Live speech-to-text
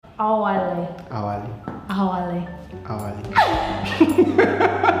Awale. Awali. Awale. Awali.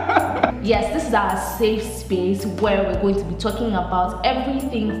 Yes, this is our safe space where we're going to be talking about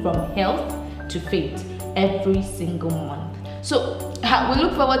everything from health to faith every single month. So we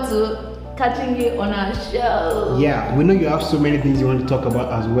look forward to catching you on our show. Yeah, we know you have so many things you want to talk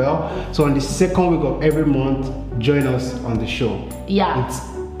about as well. So on the second week of every month, join us on the show. Yeah. It's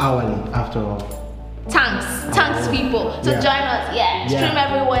hourly after all. Thanks people. So Yeah. join us. Yeah. Stream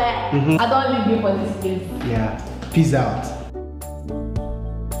everywhere. I don't leave you for this place. Yeah. Peace out.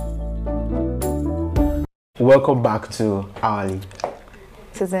 Welcome back to Hourly.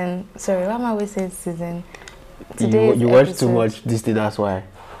 Season. Sorry, why am I always saying season? You watch too much this thing, that's why.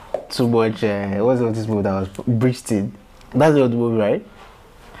 Too much. What's this movie that was Bridgerton? That's the other movie, right?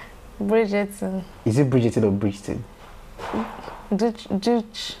 Bridgerton. Is it Bridgerton or Bridgerton?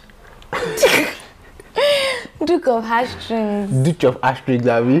 Duke of Hastings. Duke of Hastings,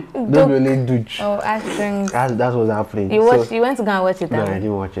 Abby. Don't really Duke. Oh, Hastings. That's what's happening. You watched? You went to go and watch it? No, I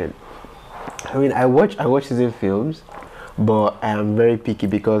didn't watch it. I mean, I watch season films, but I am very picky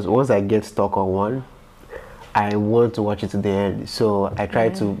because once I get stuck on one, I want to watch it to the end. So I try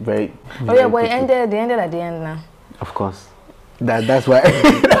to very. Oh yeah, but they ended at the end now. Of course. That's why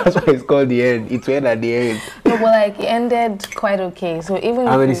that's why it's called the end. It went at the end. No, but like it ended quite okay. So even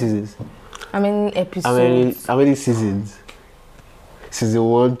how many seasons? How many episodes? How many seasons? Season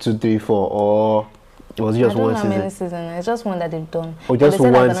 1, 2, 3, 4, or was it just one season? How many seasons? It's just one that they've done. Oh, just but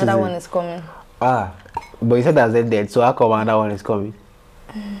they said one that another season. one is coming. But you said that's ended, so how come another one is coming?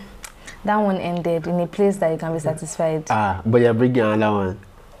 That one ended in a place that you can be satisfied. But you're bringing another one.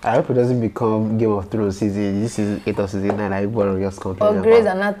 I hope it doesn't become Game of Thrones season 8 or season 9. I want to just complain. Or Grey's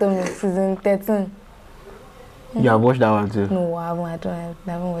Anatomy season 13. You have watched that one too? No, I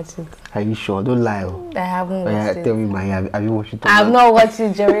haven't watched it. Are you sure? Don't lie. I haven't watched it. Tell me, have you watched it? I have not watched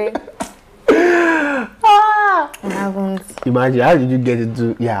it, Jerry. I haven't. Imagine, how did you get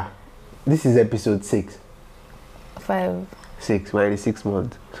into? Yeah, this is episode 6. 5. 6. We're in the 6th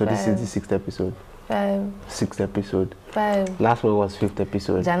month, so 5. this is the 6th episode. 5. 6th episode. 5. Last one was 5th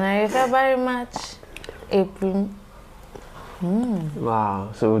episode. January, February, March, April.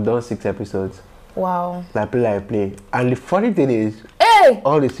 Wow, so we've done 6 episodes. Wow. Like play. And the funny thing is, hey!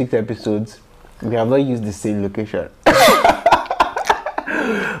 all the 6 episodes, we have not used the same location.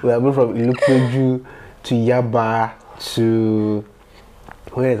 We have moved from Ilupeju to Yaba to...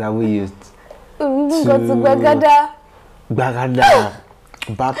 Where have we used? We even got to Bagada. Bagada.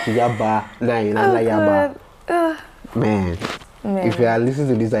 Back to Yaba. Now in Yaba. Man, if you are listening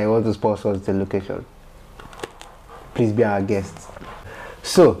to this and you want to sponsor us the location, please be our guest.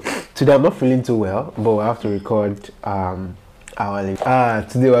 So, today I'm not feeling too well, but we have to record hourly.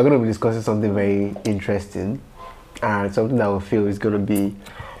 Today we're going to be discussing something very interesting and something that we feel is going to be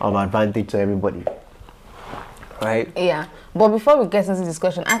of advantage to everybody. Right? Yeah. But before we get into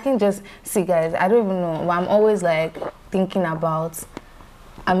discussion, I can just see, guys, I don't even know, but I'm always like thinking about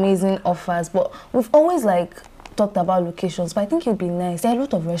amazing offers, but we've always like talked about locations, but I think it'd be nice. There are a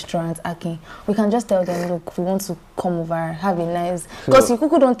lot of restaurants, Aki. We can just tell them, look, we want to come over, have a nice, because you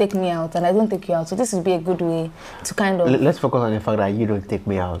Kuku don't take me out and I don't take you out, so this would be a good way to kind of... Let's focus on the fact that you don't take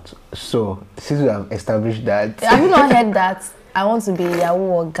me out. So, since we have established that... Have you not heard that? I want to be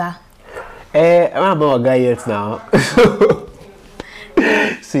Yahoo Oga. I'm not Oga yet now.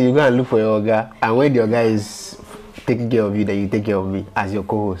 So you go and look for your Oga, and when your Oga is taking care of you, then you take care of me as your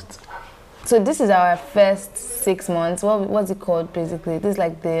co-host. So this is our first 6 months. What's it called basically? This is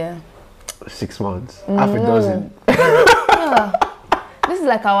like the 6 months. Half a dozen. Yeah. This is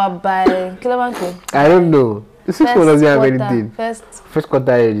like our by kilometer. I don't know. The 6 months doesn't have anything. First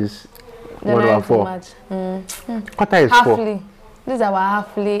quarter is 1/4. March. Quarter is 4. Halfly. This is our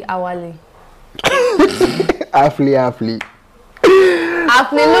halfly hourly. Halfly.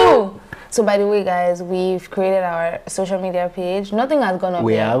 Halfly. So by the way, guys, we've created our social media page. Nothing has gone up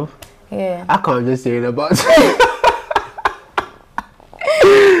We yet. have? Yeah. I can't just say it about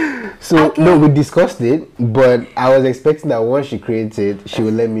So, no, we discussed it, but I was expecting that once she creates it, she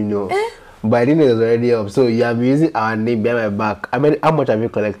will let me know. But I didn't know it was already up. So, you are using our name behind my back. I mean, how much have you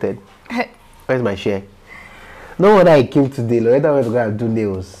collected? Where's my share? No wonder I came today. Loretta went to go and do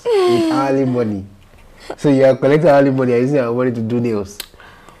nails with hourly money. So, you are collecting hourly money and using our money to do nails.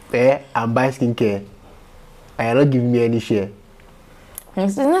 And buy skincare. And you're not giving me any share.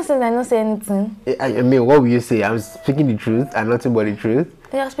 It's not saying I don't say anything. I mean, what will you say? I'm speaking the truth and nothing but the truth.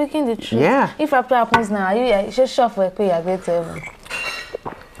 You're speaking the truth. Yeah. If rapture happens now, you just sure for a quick, you're going to heaven.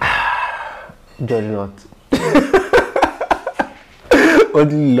 Judge not.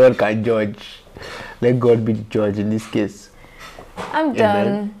 Only Lord can judge. Let God be the judge in this case. I'm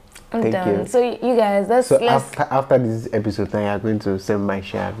done. I'm Thank done. you. So you guys, let's After this episode, now you are going to send my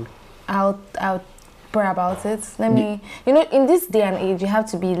share. I'll pray about it. Let me. You know, in this day and age, you have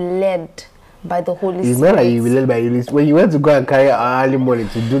to be led by the Holy Spirit. It's not like you will led by you. When you went to go and carry our early money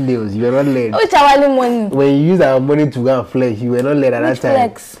to do nails, you were not led. Which our money? When you use our money to go and flex, you were not led at Which that time.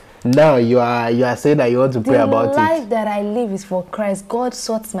 flex? Now you are saying that you want to pray about The life it. that I live is for Christ. God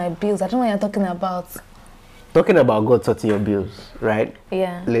sorts my bills. I don't know what you're talking about. Talking about God sorting your bills, right?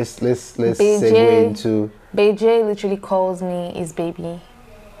 Yeah. Let's segue into. BJ literally calls me his baby.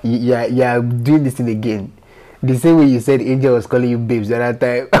 Yeah, doing this thing again. The same way you said Angel was calling you babes the other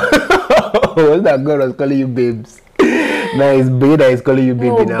time. Was that God was calling you babes? Now it's Bae that is calling you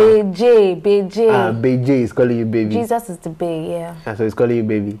baby now. BJ. BJ is calling you baby. Jesus is the bae, yeah. And so he's calling you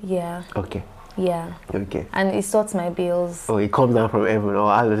baby. Yeah. Okay. Yeah. Okay. And he sorts my bills. Or he comes down from heaven, or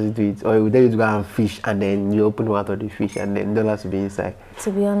how does he do it? Or he will tell you to go and fish, and then you open one of the fish, and then dollars will be inside.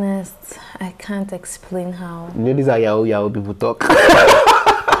 To be honest, I can't explain how. You know, these are Yahoo people talk.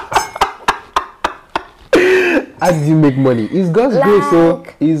 How did you make money? It's God's grace, so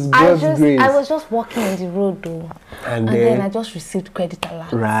it's God's grace. I was just walking on the road though, and then I just received credit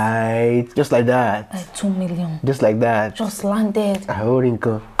alert. Right, just like that. Like 2 million. Just like that. Just landed. I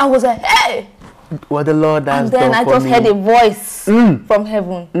was like, hey! What the Lord has done for me. And then I just heard a voice from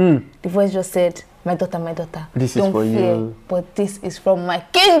heaven. The voice just said, my daughter, this is for fear, you. but this is from my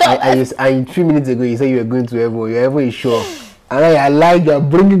kingdom. And 3 minutes ago, you said you were going to heaven. Your heaven is sure. And I lied, you're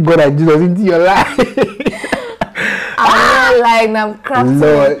bringing God and Jesus into your life. I'm not lying, I'm crafting.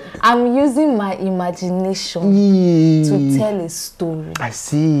 Lord. I'm using my imagination to tell a story. I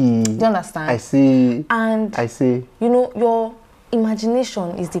see. Do you understand? I see. And I see. You know, your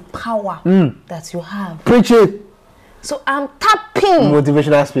imagination is the power that you have. Preach it. So I'm tapping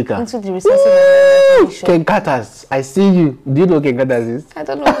motivational speaker into the resources of my imagination. Ken Carter's. I see you. Do you know who Ken Carter's is? I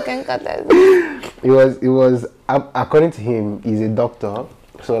don't know who Ken Carter's is. It was according to him, he's a doctor.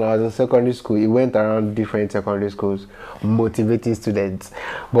 So when I was in secondary school, he went around different secondary schools motivating students.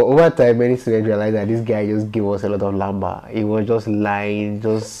 But over time, many students realized that this guy just gave us a lot of lamba. He was just lying,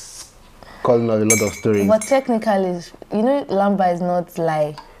 just calling out a lot of stories. But technically, you know, lamba is not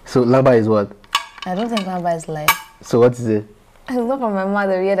lie. So lamba is what? I don't think lamba is lie. So what is it? It's not from my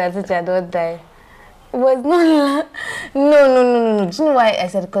mother. Yeah, that teacher don't die. It was not. No. Do you know why I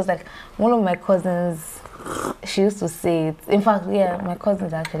said? Because like one of my cousins, she used to say it. In fact, yeah, my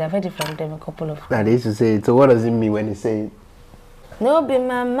cousins actually, I've heard it from them a couple of times. And they used to say it. So what does it mean when they say it? No, be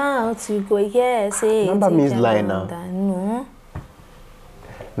my mouth to go, yeah, say Number means lie now. No.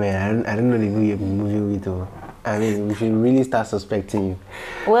 Man, I don't know the movie you've been moving with. Though. I mean, we should really start suspecting you.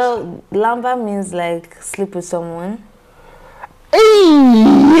 Well, lamba means like sleep with someone.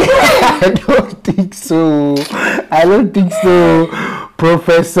 I don't think so.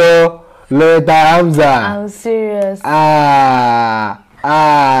 Professor Loretta Hamza. I'm serious. No.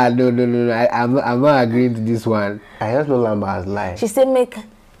 I'm not agreeing to this one. I just know Lamba has lied. She said make.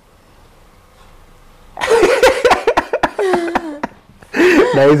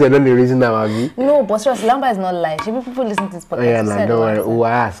 That is the only reason I'm happy. No, but seriously, lamba is not lie. Should be people listening to this podcast? Oh, yeah, no, don't worry. We'll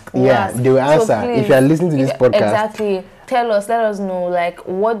ask. They will answer. So please, if you are listening to this podcast. Exactly. Tell us, let us know, like,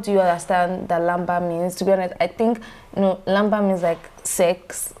 what do you understand that lamba means? To be honest, I think, lamba means like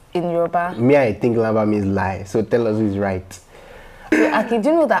sex in Yoruba. Me, I think lamba means lie. So tell us who's right. So, Aki, do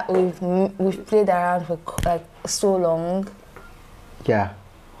you know that we've played around for like so long? Yeah,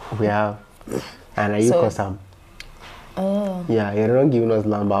 we have. And are you Kosam? Oh. Yeah, you're not giving us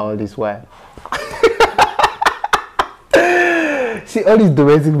lamba all this while. See, all this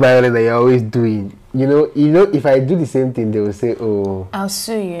domestic violence that you're always doing. You know, if I do the same thing, they will say, oh. I'll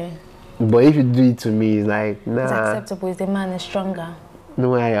sue you. But if you do it to me, it's like, nah. It's acceptable if the man is stronger.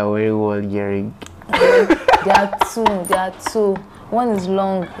 No way you're wearing one earring. There are two. One is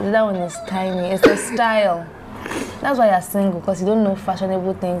long, the other one is tiny. It's a style. That's why you're single, because you don't know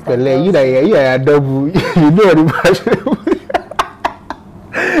fashionable things. But like, you are a double. You know the fashionable.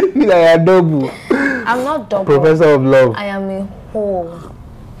 You are a double. I'm not double. Professor of love. I am a whole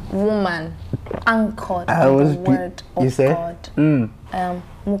woman anchored in the word of God. I am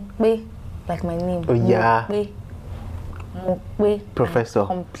Mukbe, like my name. Oh yeah. Mukbe. Professor.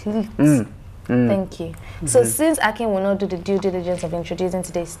 Complete. Thank you. So since Akin will not do the due diligence of introducing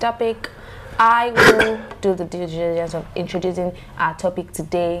today's topic, I will do the due diligence of introducing our topic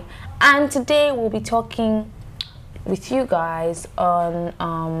today. And today we'll be talking with you guys on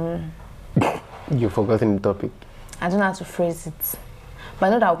You've forgotten the topic. I don't know how to phrase it. But I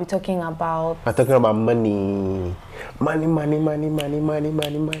know that I'll be talking about... We're talking about money. Money.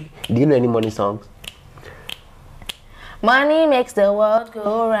 Do you know any money songs? Money makes the world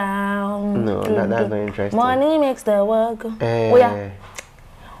go round. No, that's not interesting. Money makes the world go. Oh yeah.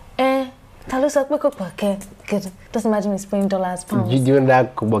 Just imagine me spraying dollars, pounds. You doing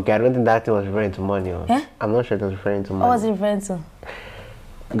that? Okay, I don't think that thing was referring to money. Eh? I'm not sure it was referring to money. What was it referring to?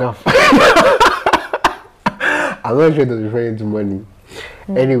 I'm not sure it was referring to money.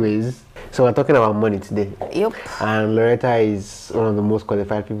 Anyways, so we're talking about money today. Yep. And Loretta is one of the most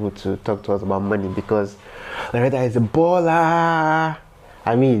qualified people to talk to us about money because Loretta is a baller.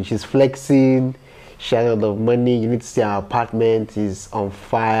 I mean, she's flexing. She has a lot of money. You need to see her apartment is on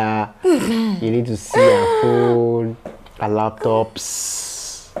fire. You need to see her phone, her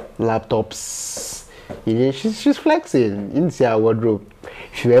laptops. You know, she's flexing. You need to see her wardrobe.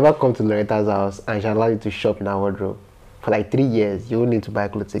 If you ever come to Loretta's house and she allows you to shop in her wardrobe for like 3 years, you won't need to buy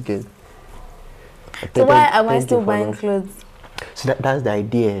clothes again. So why am I still buying clothes? So that's the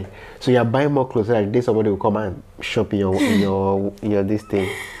idea. So you're buying more clothes so that the day somebody will come and shop in your this thing.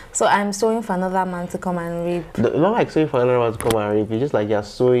 So I'm sewing for another man to come and reap. Not like sewing for another man to come and reap. It's just like you're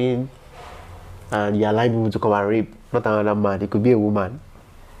sewing and you're allowing people to come and reap. Not another man. It could be a woman.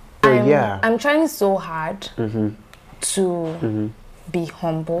 So I'm trying so hard to be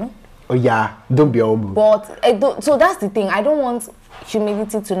humble. Oh yeah, don't be humble. But so that's the thing. I don't want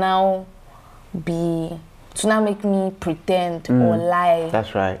humility to now make me pretend or lie.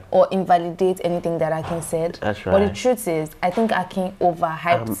 That's right. Or invalidate anything that Akin said. That's right. But the truth is, I think Akin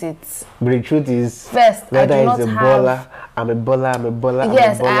overhyped it. But the truth is, first, I do not have. I'm a baller.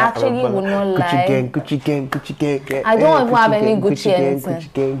 Yes, I actually will not lie. Gucci gang. I don't even have any Gucci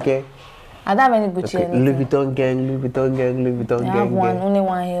anything. I don't have any Gucci anything. Louis Vuitton gang. I have only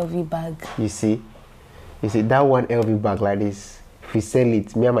one LV bag. You see that one LV bag like this. If we sell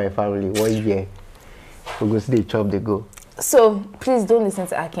it, me and my family 1 year, we go see the chop they go. So please don't listen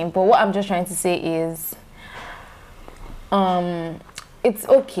to Akin. But what I'm just trying to say is, it's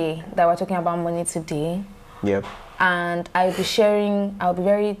okay that we're talking about money today. Yep. And I'll be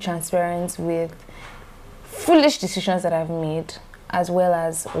very transparent with foolish decisions that I've made, as well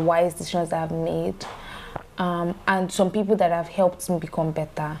as wise decisions that I've made, and some people that have helped me become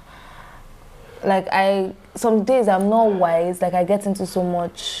better. Like some days I'm not wise, like I get into so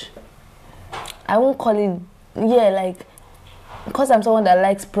much, I won't call it, like, because I'm someone that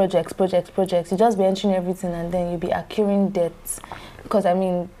likes projects, you just be entering everything and then you'll be accruing debts. Because I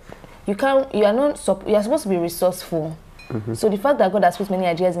mean, you're supposed to be resourceful. So the fact that God has put many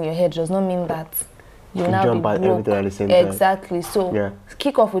ideas in your head does not mean that you now jump be at broke. everything at the same time. Exactly. So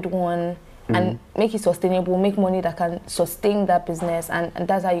kick off with one and make it sustainable, make money that can sustain that business, and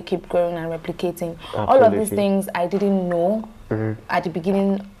that's how you keep growing and replicating. Absolutely. All of these things I didn't know at the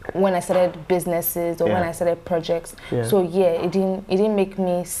beginning when I started businesses or when I started projects. So it didn't make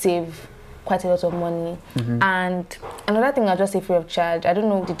me save quite a lot of money. And another thing, I'll just say free of charge. I don't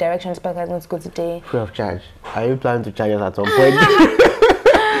know the direction this podcast is going to go today. Free of charge. Are you planning to charge us at some point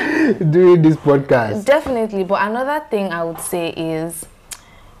during this podcast? Definitely. But another thing I would say is,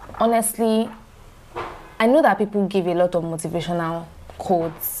 honestly, I know that people give a lot of motivational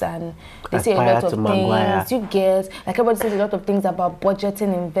quotes and they say a lot of things. You get, like, everybody says a lot of things about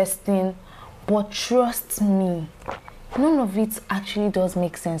budgeting, investing, but trust me, none of it actually does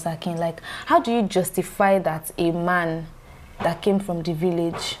make sense, Akin. Like, how do you justify that a man that came from the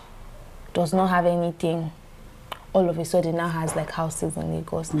village does not have anything, all of a sudden now has like houses in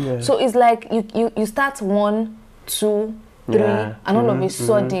Lagos? So it's like you start 1, 2, 3, and all of a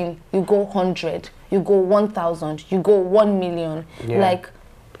sudden you go 100, you go 1,000, you go 1 million. Like,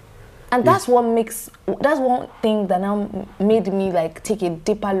 and that's one thing that now made me like take a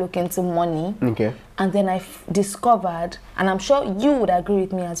deeper look into money. And then I discovered, and I'm sure you would agree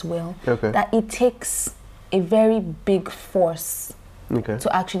with me as well, that it takes a very big force to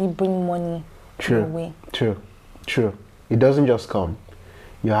actually bring money your way. True. It doesn't just come.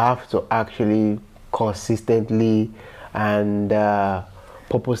 You have to actually consistently and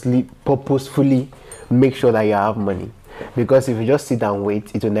purposefully make sure that you have money. Because if you just sit and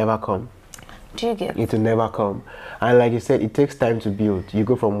wait, it will never come. Do you get it? It will never come. And like you said, it takes time to build. You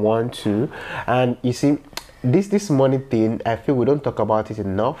go from 1, 2, and you see, this money thing, I feel we don't talk about it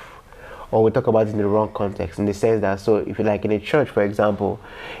enough, or we talk about it in the wrong context, in the sense that, so if you're like in a church, for example,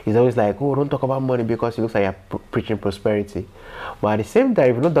 it's always like, oh, don't talk about money because it looks like you're preaching prosperity. But at the same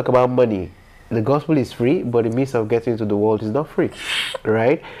time, if you don't talk about money, the gospel is free, but the means of getting into the world is not free,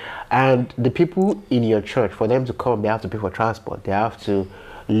 right? And the people in your church, for them to come, they have to pay for transport. They have to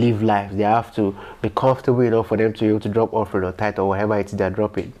live life. They have to be comfortable enough for them to be able to drop offering or tithe or whatever it is they're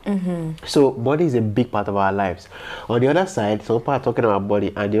dropping. So money is a big part of our lives. On the other side, some people are talking about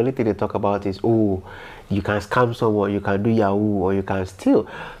money, and the only thing they talk about is, oh, you can scam someone, you can do Yahoo, or you can steal.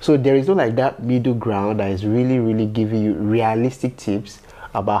 So there is no like that middle ground that is really, really giving you realistic tips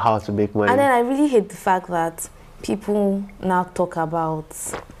about how to make money. And then I really hate the fact that people now talk about,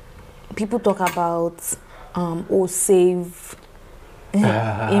 oh, save,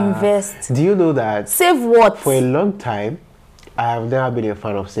 invest. Do you know that? Save what? For a long time, I have never been a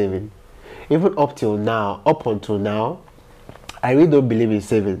fan of saving. Even up until now, I really don't believe in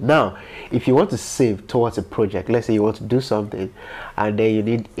saving. Now, if you want to save towards a project, let's say you want to do something, and then you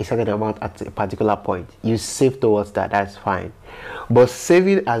need a certain amount at a particular point, you save towards that, that's fine. But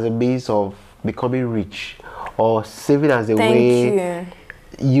saving as a means of becoming rich, or saving as a way,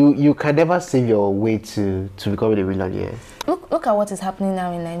 you can never save your way to becoming a millionaire. Look at what is happening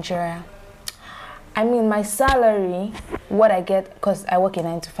now in Nigeria. I mean, my salary, what I get, because I work a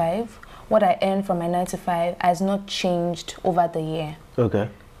 9 to 5, what I earn from my 9 to 5 has not changed over the year. Okay.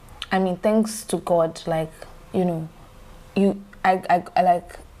 I mean, thanks to God, like, you know, I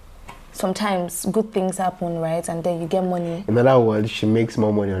like, sometimes good things happen, right? And then you get money. In other words, she makes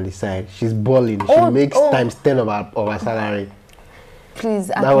more money on the side. She's balling. She makes times 10 of her salary. Please,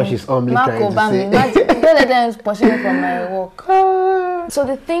 that's what she's humbly trying to say. Don't let them push me from my work. So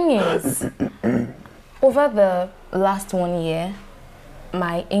the thing is, over the last 1 year,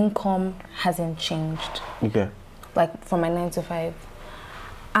 my income hasn't changed. Okay. Like from my 9 to 5.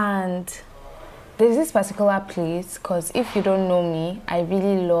 And there's this particular place, because if you don't know me, I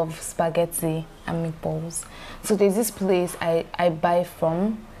really love spaghetti and meatballs. So there's this place I buy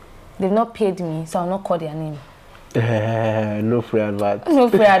from. They've not paid me, so I'll not call their name. No free adverts. No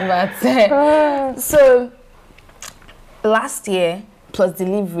free adverts. So last year, plus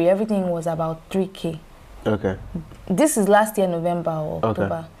delivery, everything was about 3K. Okay. This is last year, November or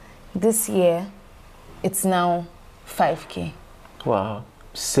October. Okay. This year, it's now 5K. Wow.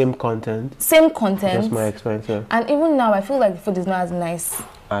 Same content. Same content. Just more expensive. And even now, I feel like the food is not as nice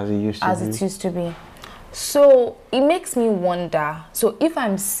as it used to be. So it makes me wonder. So if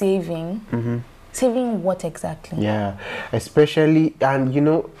I'm saving, saving what exactly? Yeah, especially, and you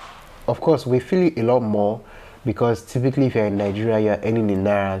know, of course, we feel it a lot more because typically if you're in Nigeria, you're earning in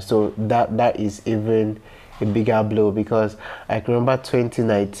Naira. So that is even a bigger blow, because I can remember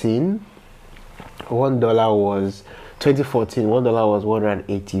 2019, $1 was, 2014, $1 was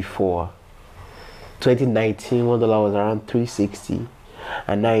 184. 2019, $1 was around 360.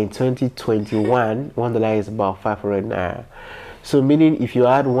 And now in 2021, $1 is about 500 Naira. So meaning if you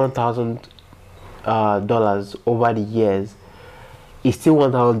add $1,000 over the years, it's still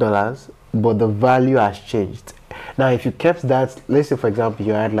 $1,000, but the value has changed. Now if you kept that, let's say for example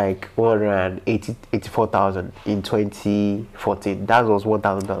you had like 184,000 in 2014, that was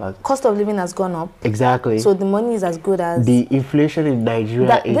 $1,000. Cost of living has gone up. Exactly. So the money is as good as the inflation in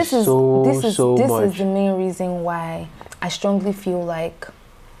Nigeria. This is much. This is the main reason why I strongly feel like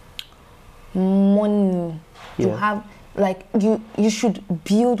money, you have, like, you should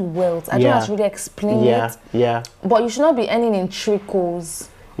build wealth. I don't have to really explain it. Yeah. But you should not be earning in trickles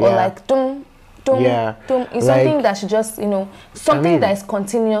or like it's something that should just, you know, something that is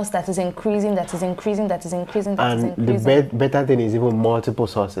continuous, that is increasing, that is increasing, that is increasing, that is increasing. And the better thing is even multiple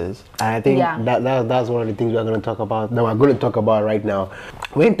sources. And I think that's one of the things we're going to talk about. Now we're going to talk about right now.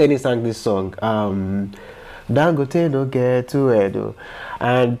 When Tenny sang this song, Dangote no get to Edo,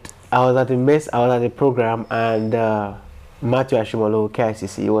 and I was at a program, and Matthew Ashimolo,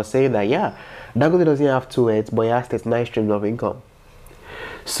 KICC, he was saying that Dangote doesn't have 2 heads, but he has 39 streams of income.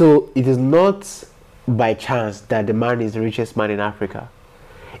 So it is not by chance that the man is the richest man in Africa.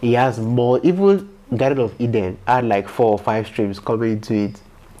 He has more. Even Garden of Eden had like 4 or 5 streams coming into it.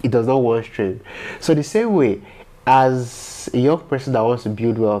 It does not one stream. So the same way, as a young person that wants to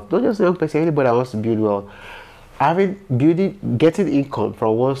build wealth, not just a young person, anybody that wants to build wealth, getting income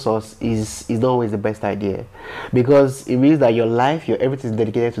from one source is not always the best idea, because it means that your life, everything is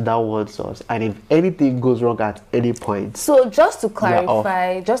dedicated to that one source, and if anything goes wrong at any point. So just to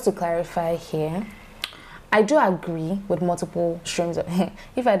clarify here, I do agree with multiple streams.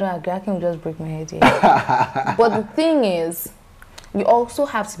 If I don't agree, I can just break my head here. But the thing is, you also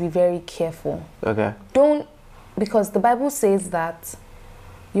have to be very careful. Okay. Because the Bible says that,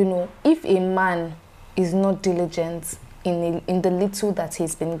 you know, if a man is not diligent in the little that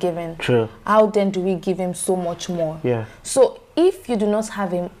he's been given, how then do we give him so much more? Yeah. So if you do not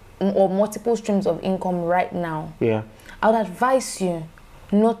have or multiple streams of income right now, I would advise you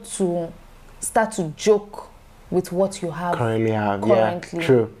not to start to joke with what you have currently have. currently.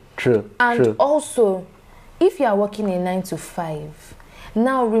 Yeah, true. And also, if you are working a 9 to 5,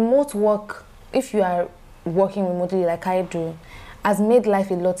 now remote work, if you are working remotely like I do, has made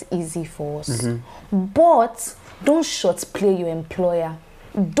life a lot easy for us. But don't short play your employer.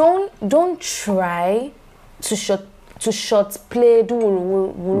 Don't try to short play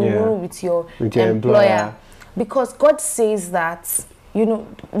with your employer, because God says that, you know,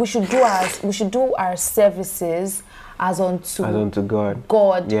 we should do our services as unto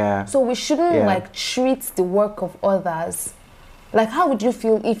God. Yeah. So we shouldn't like treat the work of others. Like, how would you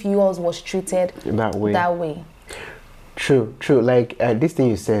feel if yours was treated that way? True. Like this thing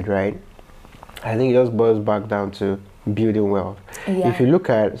you said, right? I think it just boils back down to building wealth. Yeah. If you look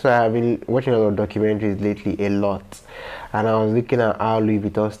at, so I've been watching a lot of documentaries lately, a lot, and I was looking at how Louis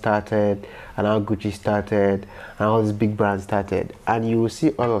Vuitton started and how Gucci started and all these big brands started, and you will see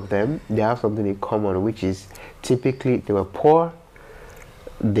all of them, they have something in common, which is typically they were poor,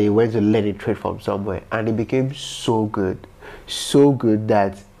 they went to learn a trade from somewhere, and they became so good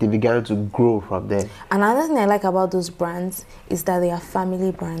that they began to grow from there. Another thing I like about those brands is that they are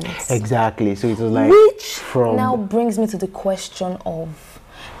family brands. Exactly. So it was like, which now brings me to the question of,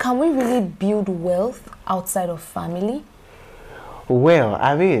 can we really build wealth outside of family? Well,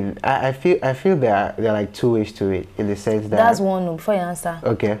 I mean, I feel there are like two ways to it, in the sense that that's one before you answer.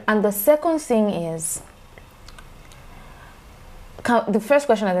 Okay. And the second thing is, the first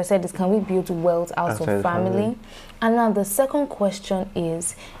question, as I said, is, can we build wealth outside of family? And now the second question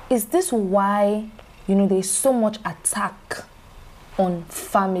is this why, you know, there's so much attack on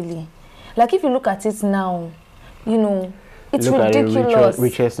family? Like, if you look at it now, you know, it's ridiculous.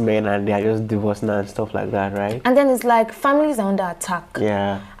 Richest men, and they are just divorced now and stuff like that, right? And then it's like families are under attack.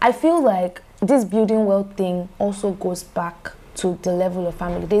 Yeah. I feel like this building wealth thing also goes back to the level of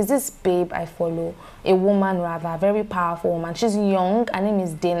family. There's this babe I follow, a woman rather, a very powerful woman. She's young. Her name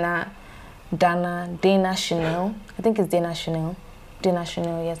is Dana Chanel. I think it's Dana Chanel. Dana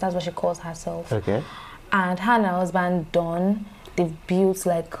Chanel, yes, that's what she calls herself. Okay. And her and her husband, Don, they've built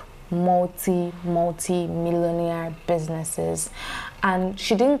like multi-millionaire businesses. And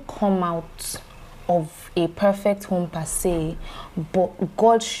she didn't come out of a perfect home per se, but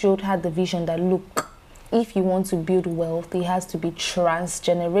God showed her the vision that, look, if you want to build wealth, it has to be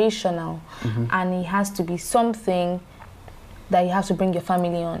transgenerational, and it has to be something that you have to bring your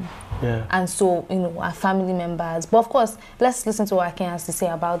family on. Yeah. And so, you know, our family members. But of course, let's listen to what Akin has to say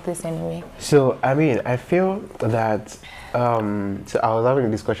about this anyway. So, I mean, I feel that, so I was having a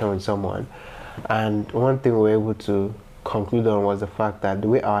discussion with someone, and one thing we were able to conclude on was the fact that the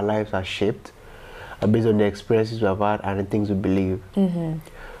way our lives are shaped are based on the experiences we have had and the things we believe.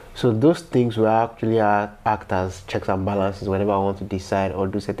 So those things will actually act as checks and balances whenever I want to decide or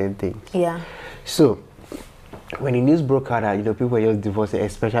do certain things. Yeah. So when the news broke out that, you know, people were just divorcing,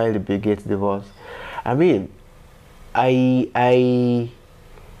 especially the Bill Gates divorce, I mean, I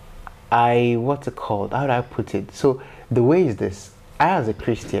what's it called? How do I put it? So the way is this: I, as a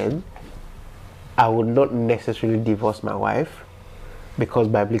Christian, I would not necessarily divorce my wife, because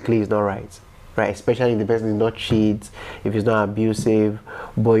biblically it's not right. Right, especially if the person is not cheat, if he's not abusive.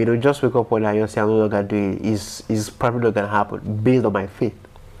 But, you know, just wake up one day and say, I'm no longer doing it, is probably not going to happen based on my faith,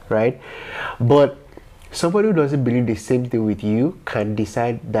 right? But somebody who doesn't believe the same thing with you can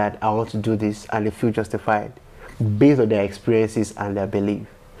decide that I want to do this, and they feel justified based on their experiences and their belief.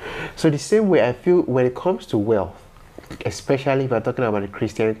 So the same way I feel when it comes to wealth, especially if we're talking about a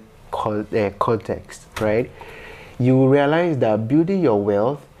Christian context, right? You will realize that building your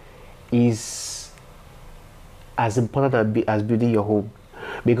wealth is as important as building your home,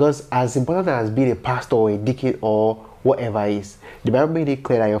 because as important as being a pastor or a deacon or whatever is, the Bible made it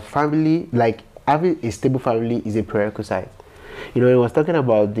clear that your family, like having a stable family, is a prerequisite. You know, it was talking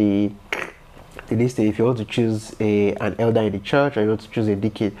about this thing, if you want to choose an elder in the church or you want to choose a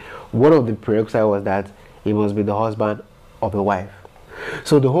deacon, one of the prerequisites was that it must be the husband or the wife.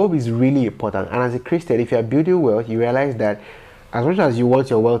 So the home is really important. And as a Christian, if you are building wealth, you realize that as much as you want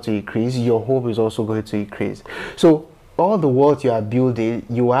your wealth to increase, your home is also going to increase. So all the wealth you are building,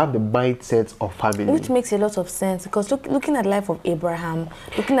 you have the mindset of family. Which makes a lot of sense, because looking at the life of Abraham,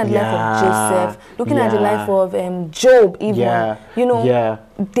 looking at the life of Joseph, looking at the life of Job even, you know,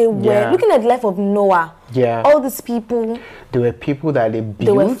 they were looking at the life of Noah. All these people, they were people that they built,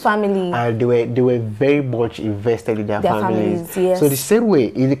 they were family, and they were very much invested in their families. Yes. So the same way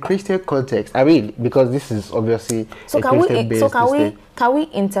in the Christian context, I mean, because this is obviously a Christian based system. Can we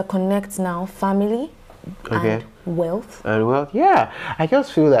interconnect now family and wealth? And wealth, yeah. I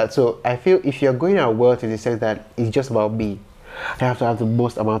just feel that. So I feel if you're going at wealth in the sense that it's just about me, I have to have the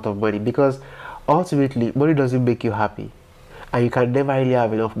most amount of money, because ultimately, money doesn't make you happy. And you can never really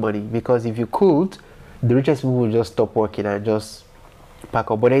have enough money, because if you could, the richest people will just stop working and just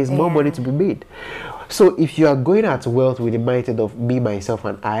pack up. But there is more money to be made. So if you are going at wealth with the mindset of me, myself,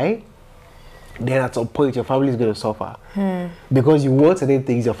 and I, then at some point your family is going to suffer. Because you want certain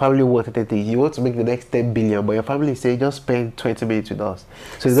things, your family wants certain things. You want to make the next 10 billion, but your family say just spend 20 minutes with us.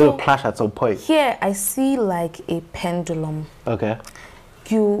 So it's going to clash at some point. Here I see like a pendulum. Okay.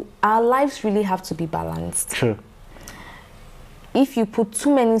 Our lives really have to be balanced. True. If you put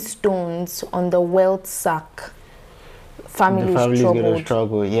too many stones on the wealth sack, The family is going to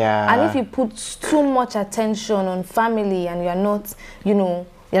struggle, yeah. And if you put too much attention on family and you're not, you know,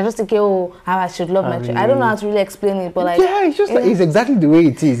 you're just thinking, oh, how I should love my children. I don't know how to really explain it, but like, yeah, it's just like, it's exactly the way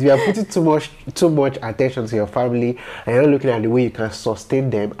it is. You are putting too much attention to your family, and you're not looking at the way you can sustain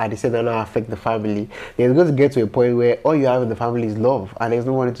them at the same time not affect the family. Then it's going to get to a point where all you have in the family is love, and there's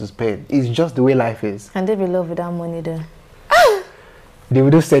no money to spend. It's just the way life is. And they be love without money though. They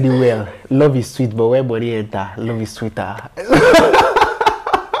would have said it well. Love is sweet, but when money enter, love is sweeter.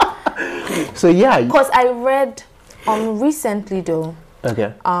 So yeah. Because I read recently though.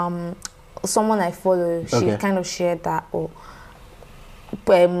 Okay. Someone I follow, she kind of shared that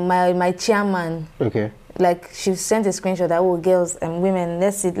my chairman. Okay. Like she sent a screenshot that, oh, girls and women,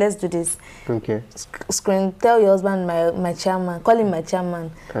 let's do this. Okay. Tell your husband my chairman, call him my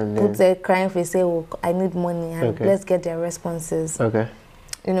chairman. And put a crying face, say, oh, I need money, and let's get their responses. Okay.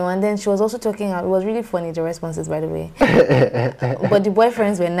 You know, and then she was also talking. It was really funny, the responses, by the way. But the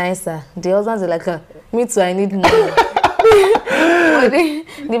boyfriends were nicer. The husbands were like, me too, I need money.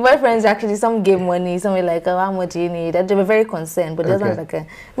 The boyfriends actually, some gave money, some were like, oh, how much do you need? They were very concerned, but the husband was like,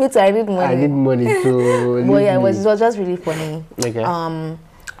 me too, I need money. I need money too. But yeah, it was just really funny. Okay.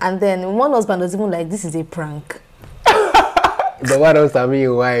 And then one husband was even like, this is a prank. But what else? I mean,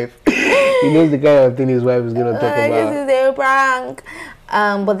 your wife. He knows the kind of thing his wife is going to talk about. This is a prank.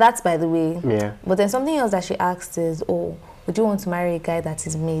 But that's by the way. Yeah. But then something else that she asked is, oh, would you want to marry a guy that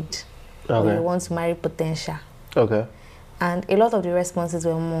is made? Or you want to marry potential? Okay. And a lot of the responses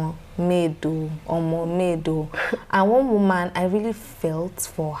were more made or more made. And one woman, I really felt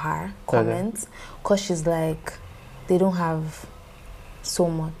for her comments, because she's like, they don't have so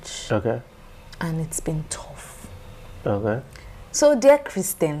much. Okay. And it's been tough. Okay. So dear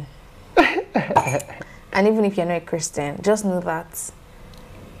Christian, and even if you're not a Christian, just know that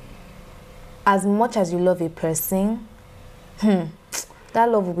as much as you love a person, that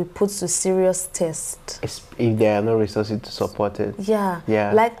love will be put to serious test. If there are no resources to support it. Yeah.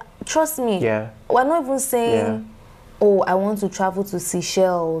 Yeah. Like, trust me. Yeah. We're not even saying, oh, I want to travel to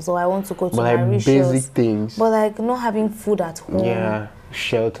Seychelles or I want to go to Mauritius. Like basic things. But like not having food at home. Yeah.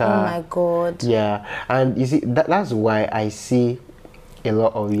 Shelter. Oh my God. Yeah. And you see, that's why I see a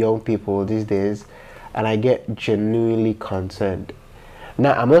lot of young people these days, and I get genuinely concerned.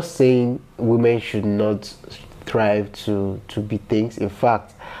 Now, I'm not saying women should not strive to be things. In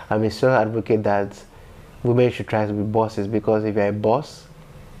fact, I'm a strong advocate that women should try to be bosses, because if you're a boss,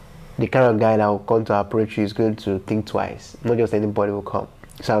 the kind of guy that will come to approach you is going to think twice. Not just anybody will come.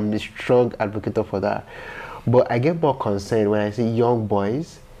 So I'm a strong advocate for that. But I get more concerned when I see young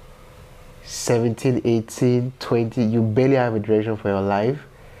boys, 17, 18, 20, you barely have a direction for your life,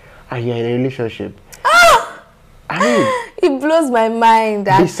 and you're in a relationship. I mean, it blows my mind.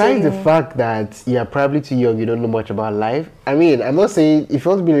 Actually. Besides the fact that you're probably too young, you don't know much about life. I mean, I'm not saying if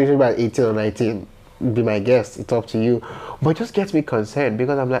you want to be in a relationship at 18 or 19, be my guest, it's up to you. But it just gets me concerned,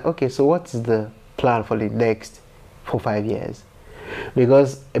 because I'm like, okay, so what is the plan for the next 4-5 years?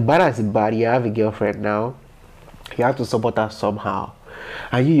 Because bad as bad, you have a girlfriend now, you have to support her somehow.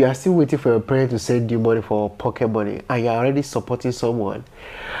 And you are still waiting for your parents to send you money for pocket money, and you're already supporting someone.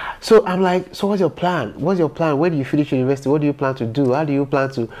 So I'm like, so what's your plan? What's your plan? When you finish university, what do you plan to do? How do you plan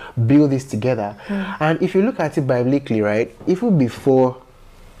to build this together? And if you look at it biblically, right, even before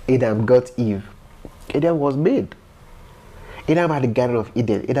Adam got Eve, Adam was made. Adam had the Garden of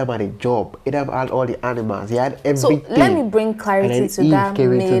Eden. Adam had a job. Adam had all the animals. He had everything. So let me bring clarity to Eve that.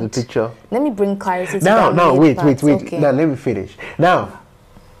 Came into the picture. Let me bring clarity to now, that. Now, wait. Okay. Now, let me finish. Now,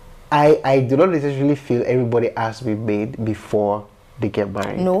 I do not necessarily feel everybody has to be made before they get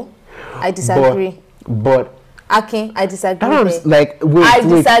married. No, I disagree. But okay, I disagree.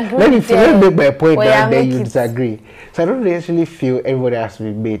 Disagree. Let me make my point and then you disagree. So I don't necessarily feel everybody has to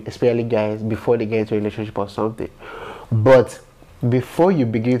be made, especially guys, before they get into a relationship or something. But before you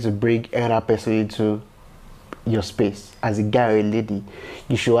begin to bring another person into your space, as a guy or a lady,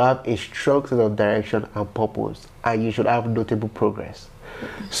 you should have a strong sense of direction and purpose, and you should have notable progress.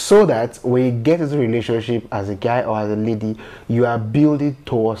 so that when you get into a relationship as a guy or as a lady, you are building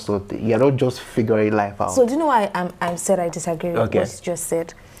towards something. You're not just figuring life out. So do you know why I said I disagree with what you just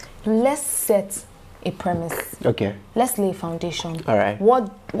said? Let's set a premise. Okay. Let's lay a foundation. All right.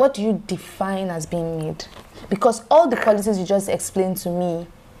 What do you define as being made? Because all the qualities you just explained to me,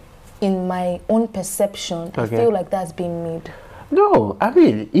 in my own perception, I feel like that's being made. No, I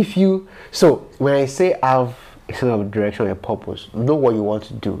mean, so when I say have a sense of direction and purpose, know what you want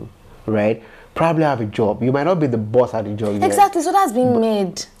to do, right? Probably have a job. You might not be the boss at the job yet. Exactly, so that's being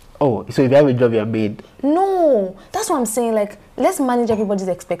made. Oh, so if you have a job, you're made. No, that's what I'm saying. Like, let's manage everybody's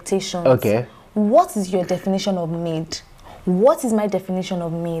expectations. Okay. What is your definition of made? What is my definition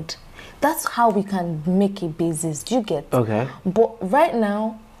of made? That's how we can make a basis. Do you get? Okay. But right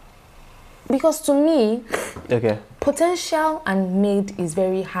now, because to me, potential and made is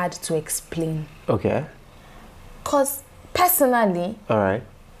very hard to explain. Okay. Because personally, all right.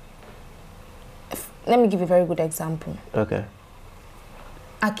 Let me give you a very good example. Okay.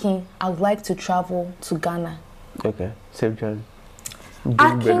 Akin, I would like to travel to Ghana. Okay. Same chance.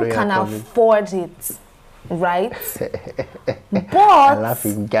 Akin can afford it, right? But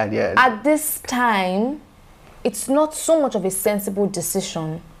at this time, it's not so much of a sensible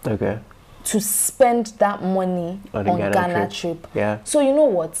decision. Okay. To spend that money on Ghana trip. Yeah. So you know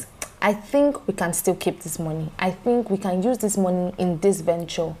what? I think we can still keep this money. I think we can use this money in this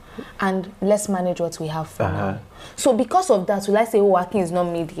venture and let's manage what we have for now. So because of that, will I say, oh, Akin is not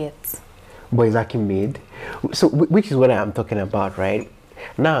made yet? But is Akin made? So which is what I'm talking about, right?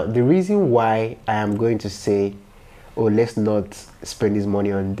 Now, the reason why I am going to say, oh, let's not spend this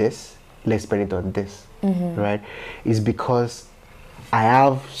money on this, let's spend it on this, right? Is because I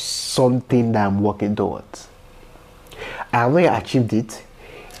have something that I'm working towards. I have not achieved it.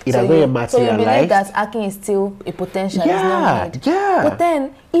 It has not materialized. So you believe that Akin is still a potential? Yeah, it's not made. yeah. But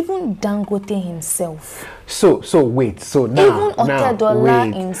then even Dangote himself. So wait. So now, even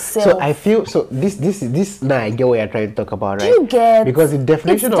Otedola himself. So I feel this. Now I get what you're trying to talk about, right? You get, because the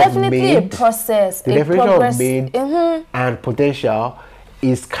definition it's of made, definitely a process. The definition of made and potential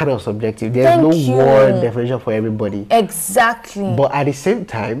is kind of subjective. There's no one definition for everybody. Exactly. But at the same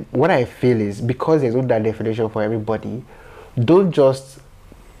time, what I feel is because there's no that definition for everybody, don't just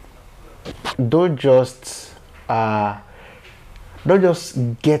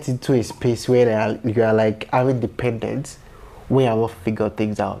get into a space where you are like having dependence when you won't figure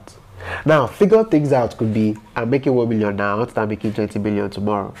things out. Now, figure things out could be I'm making 1 million now, I want to start making 20 million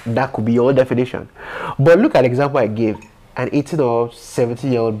tomorrow. That could be your definition. But look at the example I gave. An 18 or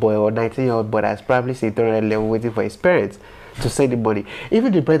 17-year-old boy or 19-year-old boy that's probably sitting at level waiting for his parents to send him money.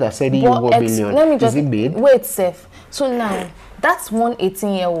 Even the parents are sending you 1 million. Let me just is it made? Wait, Seth. So now that's one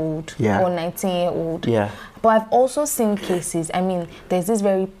 18-year-old or 19-year-old. Yeah. But I've also seen cases. I mean, there's this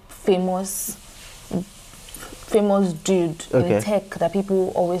very famous dude in tech that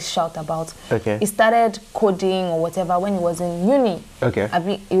people always shout about. He started coding or whatever when he was in uni.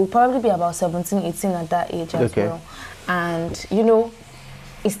 It would probably be about 17, 18 at that age as well. And you know,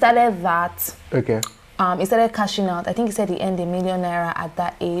 he started that. He started cashing out. I think he said he earned #1 million at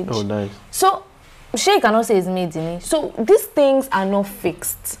that age. Oh, nice. So Shay cannot say it's made in it. So these things are not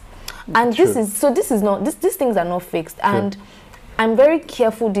fixed. And these things are not fixed. And I'm very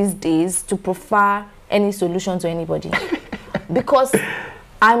careful these days to prefer any solution to anybody. Because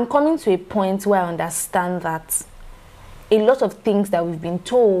I'm coming to a point where I understand that a lot of things that we've been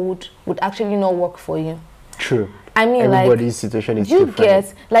told would actually not work for you. True. I mean, everybody's situation is different. You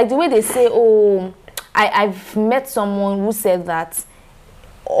get, like the way they say, oh, I've met someone who said that,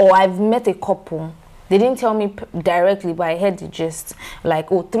 or I've met a couple. They didn't tell me directly, but I heard the gist.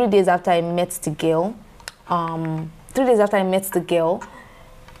 Like, oh, 3 days after I met the girl, 3 days after I met the girl,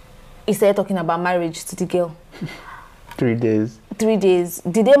 he started talking about marriage to the girl. 3 days. 3 days.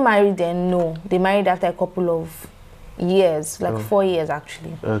 Did they marry then? No. They married after a couple of years, like 4 years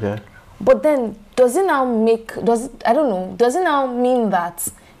actually. But then, does it now mean that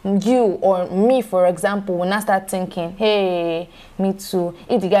you or me, for example, will not start thinking, hey, me too,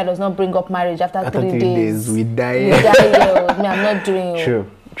 if the guy does not bring up marriage after 3 days, we die. Me, I'm not doing it. True.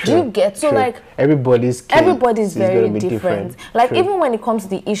 Do you get? So like everybody's very different. Like even when it comes to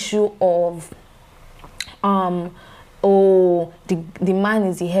the issue of the man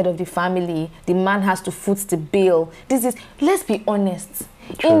is the head of the family, the man has to foot the bill. Let's be honest.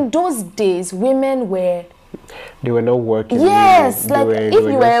 In those days, women were... They were not working. Yes, if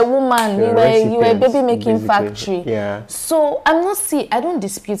you were a woman, you were a baby making factory. Yeah. So I don't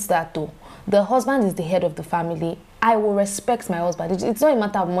dispute that though. The husband is the head of the family. I will respect my husband. It's not a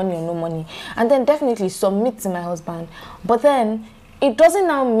matter of money or no money. And then definitely submit to my husband. But then it doesn't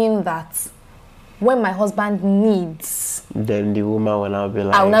now mean that when my husband needs, then the woman will now be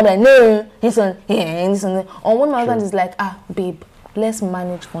like, I will not be like, no, this one, yeah, this one. Or when my husband is like, babe, let's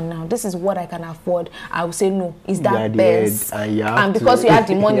manage for now. This is what I can afford. I will say no. Is that best? And because you have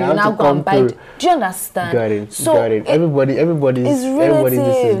the money, you now go and buy it. Do you understand? Got it. So got it. Everybody's this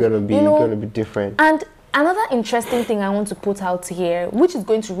is gonna be different. And another interesting thing I want to put out here, which is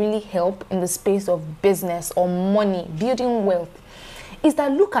going to really help in the space of business or money, building wealth, is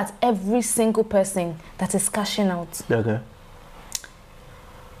that look at every single person that is cashing out. Okay.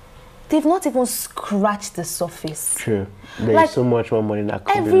 They've not even scratched the surface. True. There's so much more money that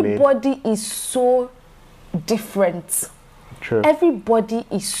could be made. Everybody is so different. True. Everybody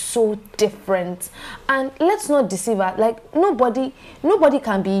is so different. And let's not deceive her. Like, nobody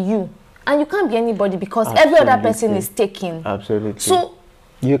can be you. And you can't be anybody because every other person is taken. Absolutely. So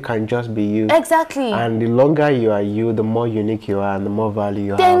you can just be you. Exactly. And the longer you are you, the more unique you are and the more value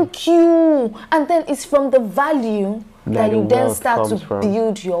you have. Thank you. And then it's from the value that you then start to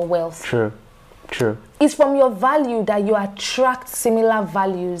build your wealth. True. True. It's from your value that you attract similar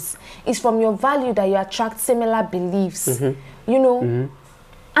values. It's from your value that you attract similar beliefs. You know?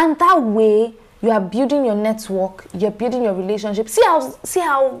 And that way, you are building your network, you're building your relationship. See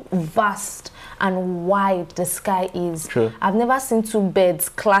how vast and wide the sky is. True. I've never seen two birds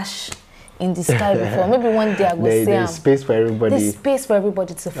clash in the sky before. Maybe one day I will see them. There's space for everybody. There's space for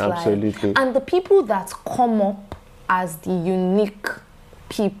everybody to fly. Absolutely. And the people that come up as the unique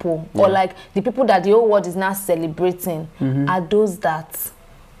people, or like the people that the whole world is now celebrating, are those that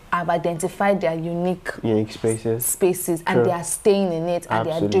have identified their unique spaces and they are staying in it and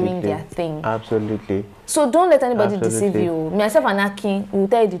they are doing their thing. Absolutely. So don't let anybody deceive you. Myself and Aki will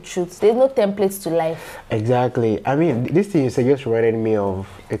tell you the truth. There's no templates to life. Exactly. I mean, this thing you said just reminded me of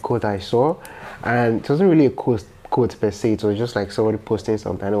a quote I saw, and it wasn't really a quote per se. It was just like somebody posting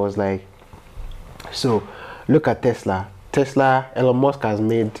something. And it was like, so look at Tesla. Elon Musk has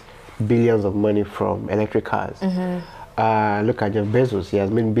made billions of money from electric cars. Look at Jeff Bezos. He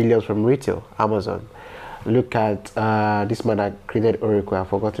has made billions from retail, Amazon. Look at this man that created Oracle. I've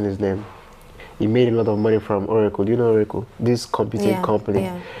forgotten his name. He made a lot of money from Oracle. Do you know Oracle? This computing company.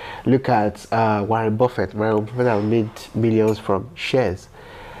 Yeah. Look at Warren Buffett. Warren Buffett has made millions from shares.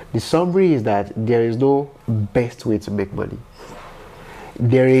 The summary is that there is no best way to make money.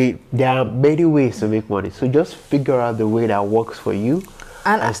 There are many ways to make money. So just figure out the way that works for you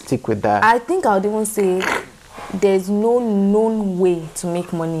and stick with that. I think I would even say there's no known way to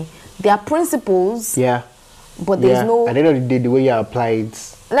make money. There are principles. Yeah. But there's no. At the end of the day, the way you apply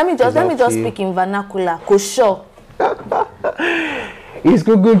it. Let me just speak in vernacular. Kosho. It's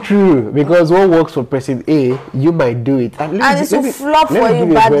good true, because what works for person A, you might do it. And it's a flop for you badly. Let me give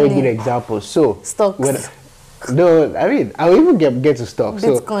you a very good example. So stocks. No, I mean, I'll even get to stocks.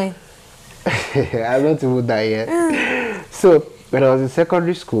 Bitcoin. So, I'm not even that yet. So when I was in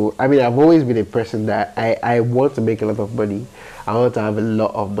secondary school, I mean, I've always been a person that I want to make a lot of money. I want to have a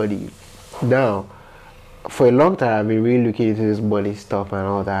lot of money. Now, for a long time, I've been really looking into this money stuff and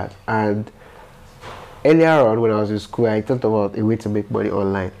all that. And earlier on, when I was in school, I thought about a way to make money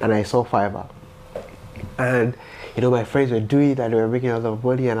online. And I saw Fiverr. And, you know, my friends were doing it and they were making a lot of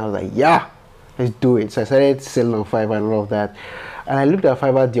money. And I was like, yeah, let's do it. So I started selling on Fiverr and all of that. And I looked at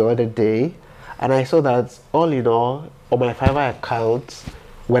Fiverr the other day. And I saw that, all in all, on my Fiverr account,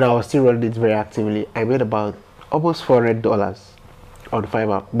 when I was still running it very actively, I made about almost $400 on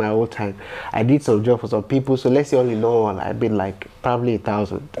Fiverr my whole time. I did some job for some people, so let's say all in all, I made like probably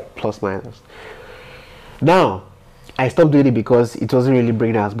 1,000 plus minus. Now, I stopped doing it because it wasn't really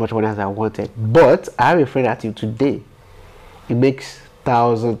bringing as much money as I wanted. But I have a friend at you today. He makes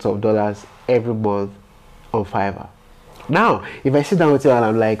thousands of dollars every month on Fiverr. Now, if I sit down with you and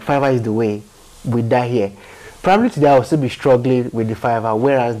I'm like, Fiverr is the way, with that here, probably today I will still be struggling with the Fiverr,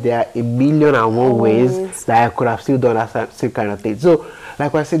 whereas there are 1,000,001 ways that I could have still done that same kind of thing. So,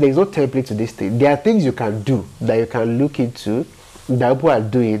 like I said, there's no template to this thing. There are things you can do that you can look into, that people are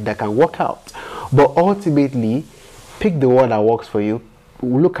doing, that can work out. But ultimately, pick the one that works for you,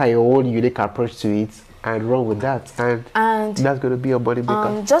 look at your own unique approach to it, and run with that. And that's going to be your body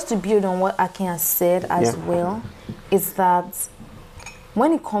maker. Just to build on what Akin has said as well, is that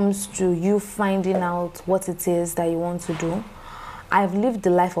when it comes to you finding out what it is that you want to do, I've lived the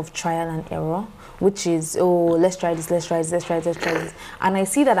life of trial and error, which is, oh, let's try this, let's try this, let's try this, let's try this. And I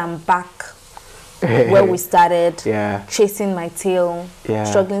see that I'm back where we started, chasing my tail,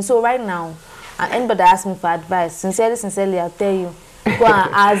 struggling. So right now, and anybody that asks me for advice, sincerely, I'll tell you, go and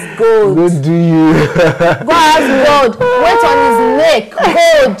ask God. Good do you. Go and ask God. Wait on his neck.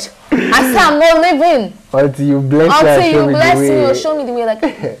 God. I say I'm not living. Until you bless Until me, you bless me or way. show me the way.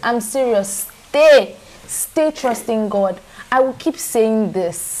 Like, I'm serious. Stay trusting God. I will keep saying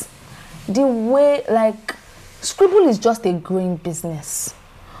this. The way, like, Scribble is just a growing business.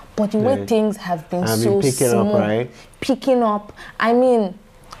 But the way things have been so picking small, up, right? Picking up. I mean,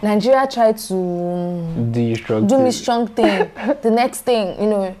 Nigeria tried to do me strong thing. The next thing, you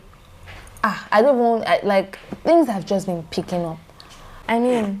know, I don't want, like, things have just been picking up. I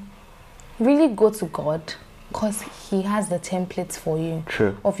mean, really go to God, because He has the templates for you.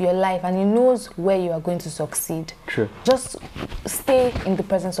 True. Of your life, and He knows where you are going to succeed. True. Just stay in the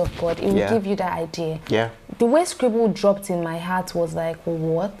presence of God. It will Yeah. give you that idea. Yeah. The way Scribble dropped in my heart was like,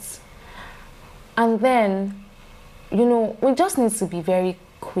 what? And then, you know, we just need to be very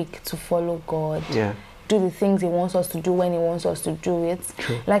quick to follow God. Yeah. Do the things He wants us to do when He wants us to do it.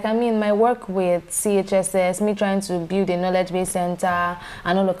 True. Like, I mean, my work with CHSS, me trying to build a knowledge-based center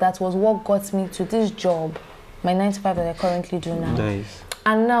and all of that was what got me to this job, my 9 to 5 that I currently do now. Nice.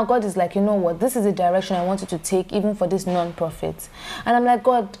 And now God is like, you know what, this is the direction I want you to take even for this non-profit. And I'm like,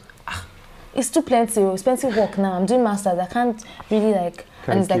 God, it's too plenty, expensive work now. I'm doing masters, I can't really like,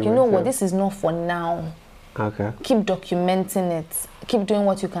 and it's like, you know what, this is not for now. Okay. Keep documenting it, keep doing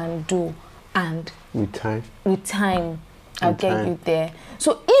what you can do, and With time. I'll get you there.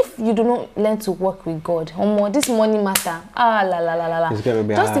 So if you do not learn to work with God, this money matter, It's gonna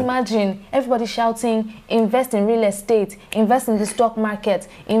be just hard. imagine everybody shouting, invest in real estate, invest in the stock market,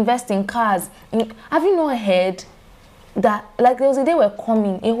 invest in cars. Have you not heard that, like, there was a day we're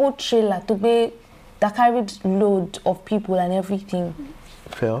coming, a whole trailer that carried load of people and everything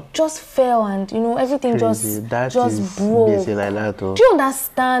just fell, and you know, everything Crazy. just Is broke. busy like that, oh. Do you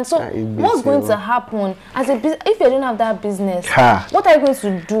understand? So That is what's busy, going oh. to happen as a business if you don't have that business? Ha. What are you going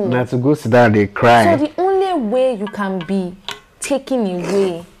to do? Now to go sit down, they cry. So the only way you can be taken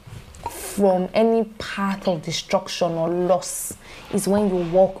away from any path of destruction or loss is when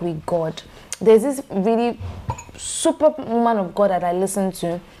you walk with God. There's this really super woman of God that I listened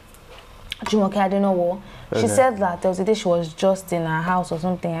to, Jumoke Adenowo. She said that there was a day she was just in her house or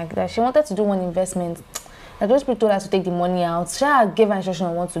something like that. She wanted to do one investment. The Holy Spirit told her to take the money out. She gave her instruction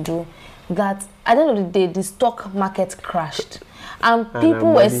on what to do. That at the end of the day, the stock market crashed. And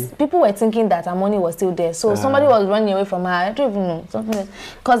people were thinking that her money was still there. So somebody was running away from her. I don't even know. Something,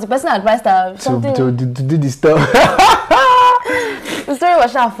 because the person advised her something. To do the stuff. The story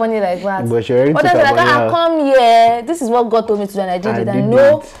was kind of funny like that. But she already But took then her like, money out. come here. This is what God told me to do, and I did it. did And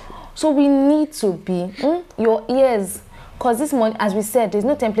no. it. So we need to be your ears. Because this morning, as we said, there's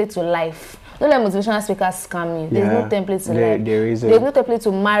no template to life. Don't let motivational speakers scam you. There's no template to life. There's no template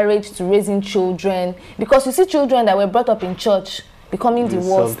to marriage, to raising children. Because you see children that were brought up in church becoming the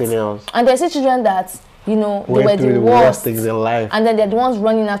worst. Something else. And there's children that, you know, they were Went through the the worst worst. things in life. And then they're the ones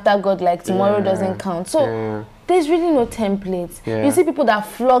running after God like tomorrow doesn't count. So there's really no template. Yeah. You see people that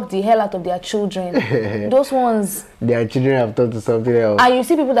flog the hell out of their children. Those ones. Their children have turned to something else. And you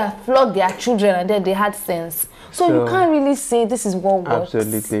see people that flog their children and then they had sense. So you can't really say this is what works.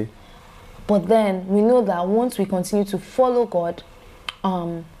 Absolutely. But then we know that once we continue to follow God,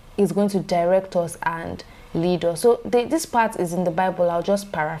 He's going to direct us and lead us. So this part is in the Bible. I'll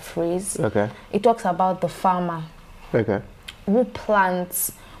just paraphrase. Okay. It talks about the farmer who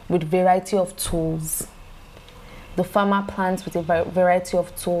plants with variety of tools. The farmer plants with a variety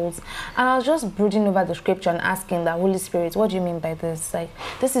of tools. And I was just brooding over the scripture and asking the Holy Spirit, what do you mean by this? Like,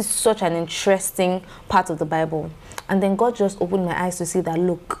 this is such an interesting part of the Bible. And then God just opened my eyes to see that,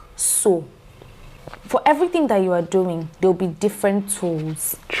 look, so for everything that you are doing, there will be different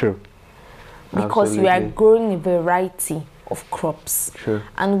tools. True. Because you are growing a variety of crops. True.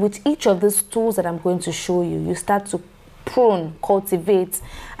 And with each of these tools that I'm going to show you, you start to prune, cultivate,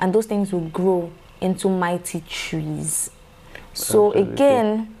 and those things will grow into mighty trees. So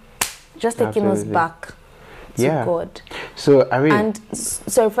again, just taking us back to God. So I mean, and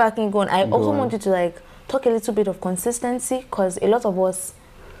sorry if I can go on, I also want you to like talk a little bit of consistency, because a lot of us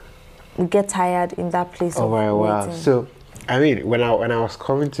we get tired in that place of waiting. So I mean, when I was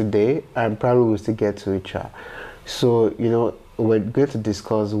coming today, I probably will still get to it. So you know, we're going to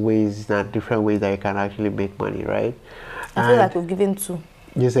discuss ways, different ways that you can actually make money, right? I feel like we've given two.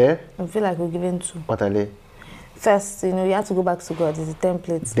 You say? I feel like we're given two. What are they? First, you know, you have to go back to God. It's a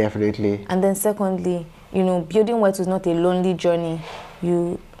template. Definitely. And then secondly, you know, building wealth is not a lonely journey.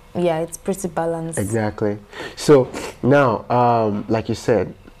 It's pretty balanced. Exactly. So now, like you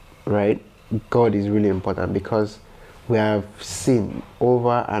said, right, God is really important, because we have seen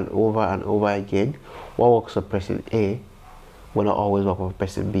over and over and over again what works for person A will not always work for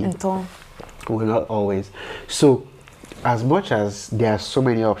person B. Will not always. So as much as there are so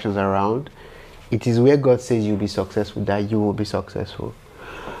many options around, it is where God says you'll be successful that you will be successful.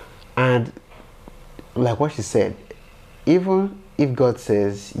 And like what she said, even if God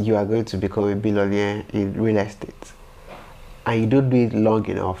says you are going to become a billionaire in real estate and you don't do it long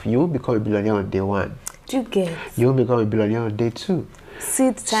enough, you will become a billionaire on day one. Do you get? You will become a billionaire on day two.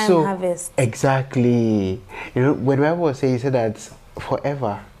 Seed time, so, harvest. Exactly. You know, when Bible was saying, he said that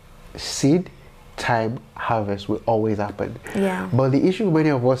forever, seed time, harvest will always happen. Yeah. But the issue with many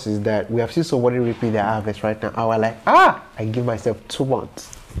of us is that we have seen somebody reaping their harvest right now. And we're like, I give myself 2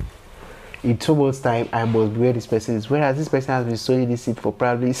 months. In 2 months' time, I must be where this person is. Whereas this person has been sowing this seed for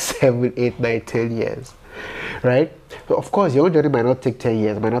probably 7, 8, 9, 10 years. Right? So of course, your own journey might not take 10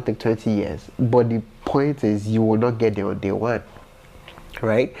 years, might not take 20 years. But the point is, you will not get there on day one.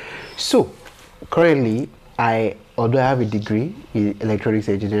 Right? So, currently, although I have a degree in electronics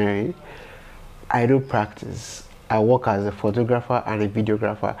engineering, I don't practice. I work as a photographer and a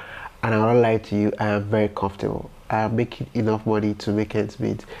videographer, and I won't lie to you, I am very comfortable. I am making enough money to make ends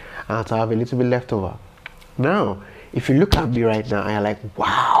meet and to have a little bit left over. Now, if you look at me right now and you're like,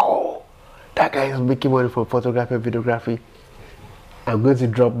 wow, that guy is making money from photography and videography, I'm going to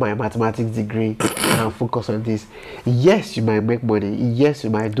drop my mathematics degree and focus on this. Yes, you might make money. Yes,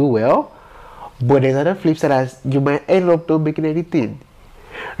 you might do well, but there's another flip side as you might end up not making anything,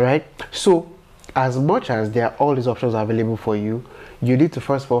 right? So, as much as there are all these options available for you, you need to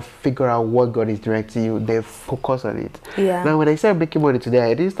first of all figure out what God is directing you, then focus on it. Yeah. Now, when I started making money today,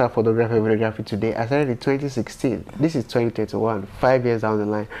 I didn't start photography and videography today. I started in 2016. This is 2021, 5 years down the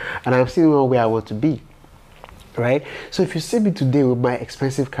line, and I'm still where I want to be. Right? So if you see me today with my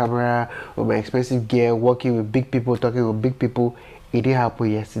expensive camera, with my expensive gear, working with big people, talking with big people, it didn't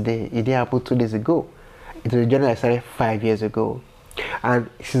happen yesterday. It didn't happen 2 days ago. It was a journey I started 5 years ago. And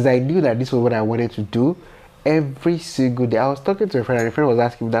since I knew that this was what I wanted to do, every single day, I was talking to a friend, and a friend was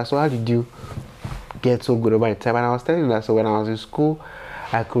asking me that, so how did you get so good over the time? And I was telling him that, so when I was in school,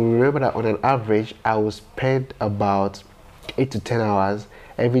 I could remember that on an average, I would spend about 8 to 10 hours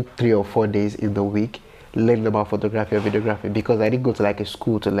every 3 or 4 days in the week learning about photography and videography, because I didn't go to like a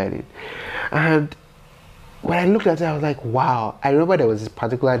school to learn it. And when I looked at it, I was like, wow. I remember there was this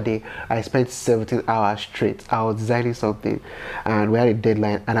particular day I spent 17 hours straight. I was designing something and we had a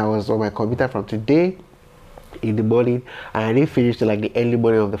deadline, and I was on my computer from today in the morning, and I didn't finish till like the early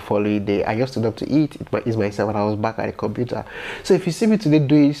morning of the following day. I just stood up to eat myself, and I was back at the computer. So if you see me today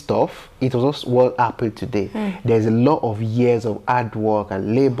doing stuff, it was just what happened today. There's a lot of years of hard work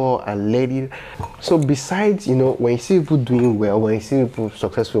and labor and learning. So besides, you know, when you see people doing well, when you see people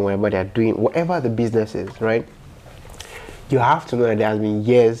successful, wherever they're doing, whatever the business is, right, you have to know that there has been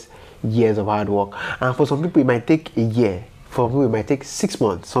years of hard work. And for some people it might take a year, for people it might take 6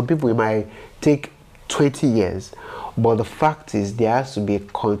 months, some people it might take 20 years, but the fact is there has to be a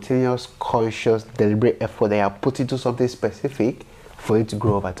continuous, conscious, deliberate effort that you are put into something specific for it to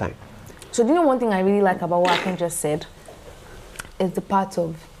grow over time. So do you know one thing I really like about what Akin just said? Is the part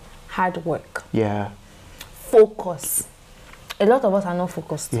of hard work. Yeah. Focus. A lot of us are not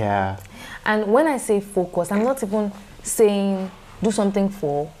focused. Yeah. And when I say focus, I'm not even saying do something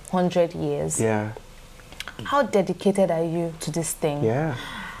for 100 years. Yeah. How dedicated are you to this thing? Yeah.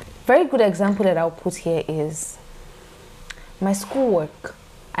 Very good example that I'll put here is my schoolwork.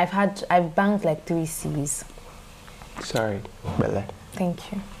 I've banked like 3 C's. Sorry, Bella.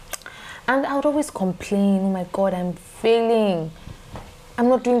 Thank you. And I would always complain, oh my God, I'm failing. I'm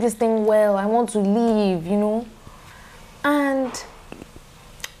not doing this thing well. I want to leave, you know. And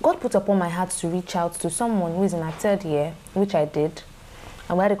God put upon my heart to reach out to someone who is in her 3rd year, which I did.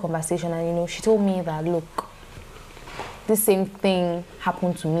 And we had a conversation, and you know, she told me that, look, this same thing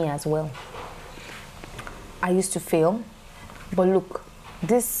happened to me as well. I used to fail, but look,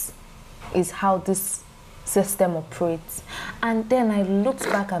 this is how this system operates. And then I looked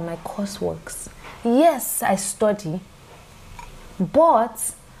back at my courseworks. Yes, I study,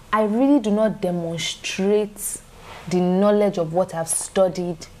 but I really do not demonstrate the knowledge of what I've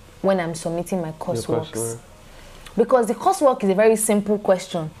studied when I'm submitting my courseworks. Because the coursework is a very simple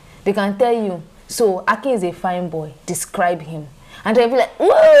question. They can tell you, so Akin is a fine boy, describe him. And they'll be like,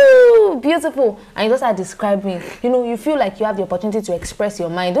 whoa, beautiful. And you just start describing. You know, you feel like you have the opportunity to express your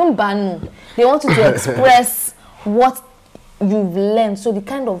mind. Don't ban you. They want you to express what you've learned. So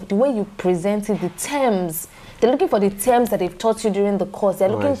the way you present it, the terms, they're looking for the terms that they've taught you during the course. They're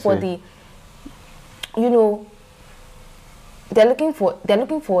looking for the, you know, they're looking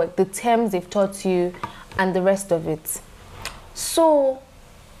for the terms they've taught you and the rest of it. So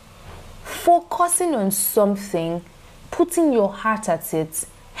focusing on something, putting your heart at it,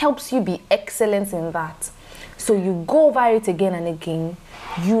 helps you be excellent in that. So you go over it again and again.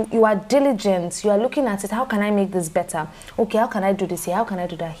 You are diligent. You are looking at it. How can I make this better? Okay, how can I do this here? How can I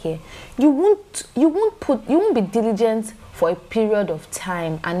do that here? You won't be diligent for a period of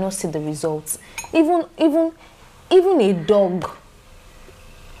time and not see the results. Even a dog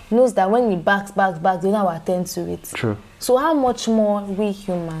knows that when he barks, they don't attend to it. True. So how much more we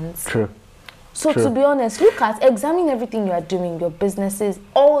humans? True. So True. to be honest, examine everything you are doing, your businesses,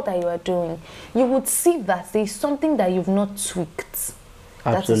 all that you are doing. You would see that there is something that you've not tweaked.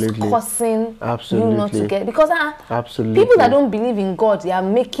 Absolutely. That is causing Absolutely. you not to get, because Absolutely. people that don't believe in God, they are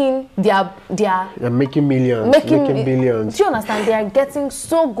making They're making millions, making billions. Do you understand? They are getting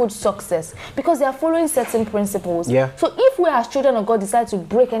so good success because they are following certain principles. Yeah. So if we as children of God decide to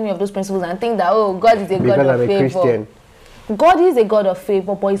break any of those principles and think that, oh, God is a Because God I'm of a favor. Christian. God is a God of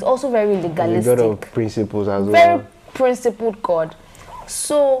favor, but he's also very He's a legalistic. God of principles as Very well. principled God.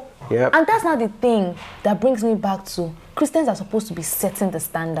 So, Yep. and that's not the thing that brings me back to Christians are supposed to be setting the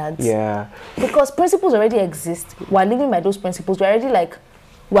standards. Yeah. Because principles already exist. We're living by those principles. We're already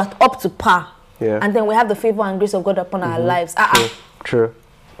we're up to par. Yeah. And then we have the favor and grace of God upon our lives. True.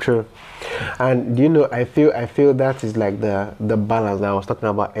 And you know, I feel that is like the balance that I was talking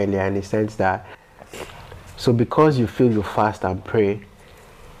about earlier, in the sense that, so because you feel you fast and pray,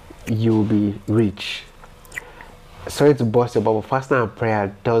 you'll be rich. Sorry to burst your bubble, fasting and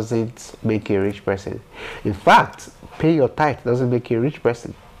prayer doesn't make you a rich person. In fact, pay your tithe doesn't make you a rich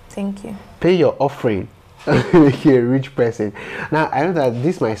person. Thank you. Pay your offering doesn't make you a rich person. Now, I know that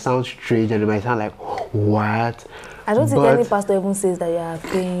this might sound strange and it might sound like, what? I don't think any pastor even says that you are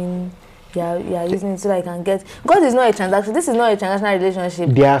paying, you are using it so that you can get. God is not a transaction. This is not a transactional relationship.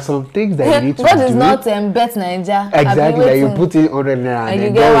 There are some things that you need to God do. is not Bet Naija. Exactly, that you put in 100 naira and you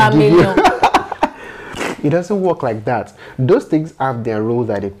then get God 1 will give million. you. It doesn't work like that. Those things have their role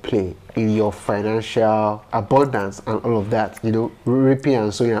that they play in your financial abundance and all of that, you know, reaping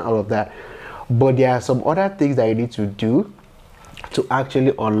and sowing and all of that. But there are some other things that you need to do to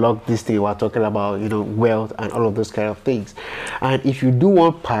actually unlock this thing we're talking about, you know, wealth and all of those kind of things. And if you do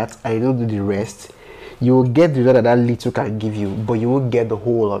one part and you don't do the rest, you will get the result that little can give you, but you won't get the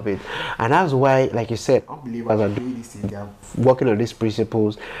whole of it. And that's why, like you said, unbelievers are doing this thing. They are working on these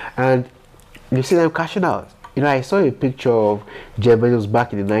principles, and you see them cashing out. You know, I saw a picture of Jeff Bezos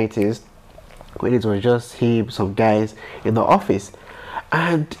back in the 90s when it was just him, some guys in the office,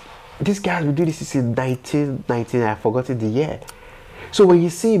 and this guy has been doing this since 1919. I've forgotten the year. So when you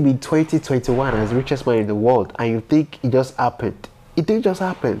see him in 2021 as the richest man in the world, and you think it just happened, it didn't just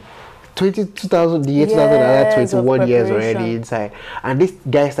happen. 2000, the year 2021 years already inside, and this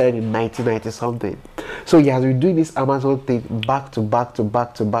guy started in 1990 something. So he has been doing this Amazon thing back to back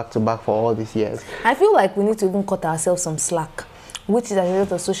for all these years. I feel like we need to even cut ourselves some slack, which is a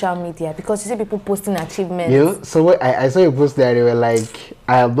result of social media, because you see people posting achievements. You know, so I saw a post there, they were like,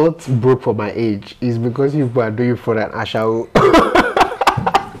 I am not broke for my age. It's because people are doing for an Ashao.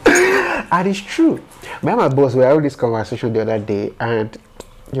 And it's true. Me and my boss were having this conversation the other day, and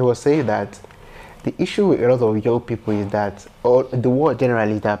he was saying that the issue with a lot of young people is that, or the world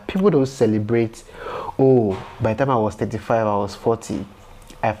generally, is that people don't celebrate, oh, by the time I was 35, I was 40,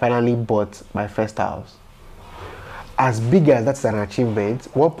 I finally bought my first house. As big as that's an achievement,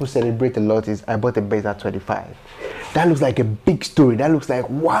 what people celebrate a lot is, I bought a Benz at 25. That looks like a big story. That looks like,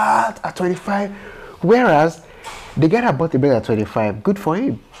 what, at 25? Whereas, the guy that bought a Benz at 25, good for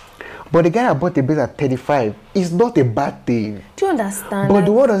him. But the guy that bought a Benz at 35 is not a bad thing. Do you understand? But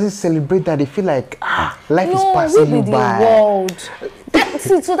the world doesn't celebrate that. They feel like, life is passing you by. World.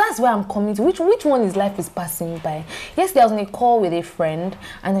 See, so that's where I'm coming to. Which one is life is passing by? Yesterday I was on a call with a friend,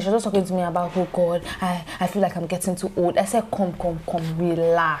 and she was just talking to me about, oh God, I feel like I'm getting too old. I said, come,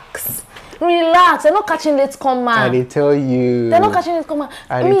 relax. Relax. They're not catching late come man. And they tell you. They're not catching late come man.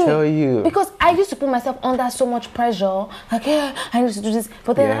 And they tell you. Because I used to put myself under so much pressure. Like, yeah, I need to do this.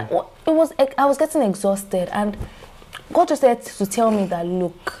 But then I was getting exhausted, and God just said to tell me that,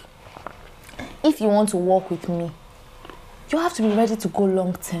 look, if you want to walk with me, you have to be ready to go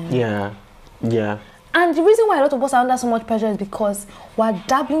long term. Yeah. And the reason why a lot of us are under so much pressure is because we're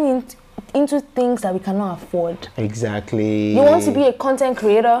dabbling into things that we cannot afford. Exactly. You want to be a content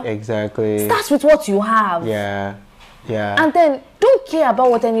creator? Exactly. Start with what you have. Yeah. And then don't care about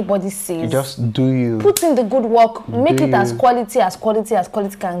what anybody says. Just do you. Put in the good work. Make it as quality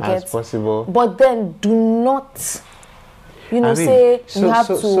can get. As possible. But then do not, say you have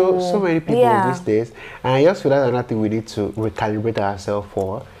to. So many people these days, and I just feel that's another thing we need to recalibrate ourselves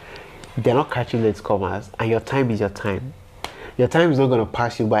for. They're not catching late comers, and your time is your time. Your time is not going to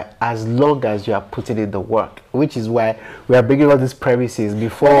pass you by as long as you are putting in the work, which is why we are bringing all these premises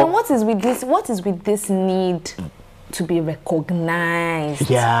before. But then what is with this? What is with this need to be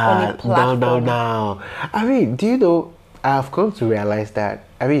recognized? On a platform? Now. I mean, do you know? I've come to realize that.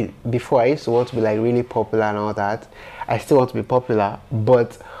 I mean, before I used to want to be like really popular and all that. I still want to be popular,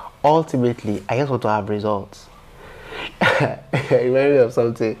 but ultimately, I just want to have results. It reminded me of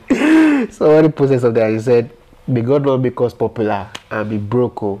something. Somebody posted something and he said, "May God not make us popular and be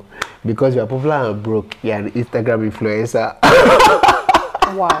broke, oh, because you are popular and broke. You're an Instagram influencer."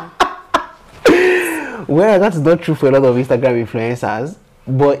 Wow. Well, that's not true for a lot of Instagram influencers,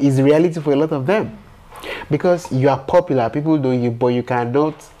 but it's reality for a lot of them. Because you are popular, people know you, but you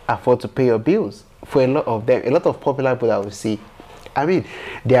cannot afford to pay your bills. For a lot of them, a lot of popular people that we see, I mean,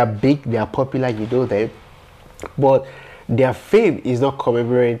 they are big, they are popular, you know them, but their fame is not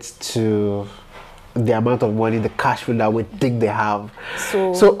commensurate to the amount of money, the cash flow that we think they have.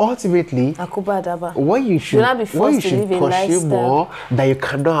 So ultimately, what you should pursue more that you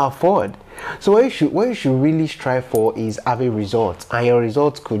cannot afford. So what you should really strive for is having results, and your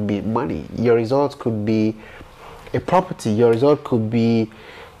results could be money, your results could be a property, your result could be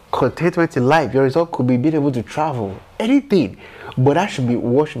contentment in life, your result could be being able to travel, anything. But that should be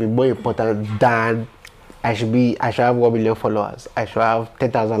what should be more important than I should have 1 million followers, I should have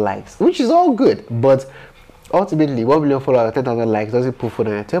 10,000 likes, which is all good, but ultimately 1 million followers, 10,000 likes doesn't put food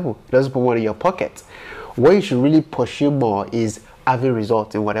on your table, it doesn't put money in your pocket. What you should really pursue more is having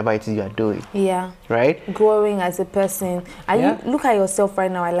results in whatever it is you are doing. Yeah. Right? Growing as a person. You look at yourself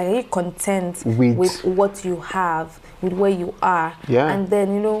right now, like, are you content with what you have, with where you are? Yeah. And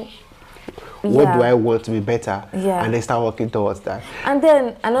then, you know, what do I want to be better? Yeah. And then start working towards that. And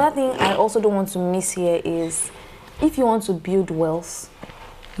then another thing I also don't want to miss here is, if you want to build wealth,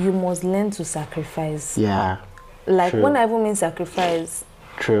 you must learn to sacrifice. Yeah. Like, true. when I even mean sacrifice,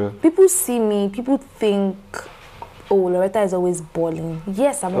 true. People see me, people think, oh, Loretta is always balling.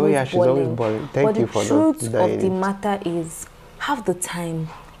 Yes, I'm always balling. She's always balling. Thank you for that. But the truth of the matter is, have the time.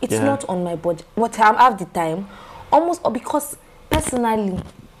 It's not on my budget. What I have the time, almost, because personally,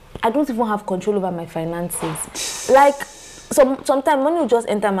 I don't even have control over my finances. Like, sometimes money will just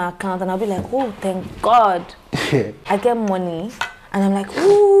enter my account and I'll be like, oh, thank God. I get money and I'm like,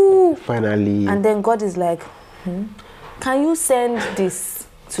 ooh. Finally. And then God is like, can you send this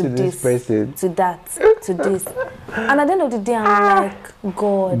to this person, to that, to this? And at the end of the day, I'm like,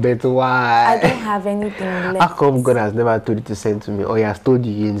 God. But why? I don't have anything left. How come God has never told you to send to me? Or he has told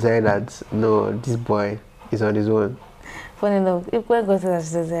you inside that, no, this boy is on his own? Funny enough, if when God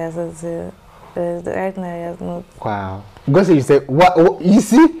says right now, he has not. Wow. God said, you said, what you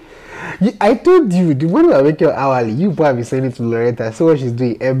see? I told you, the money I make your hourly, you probably send it to Loretta. So what she's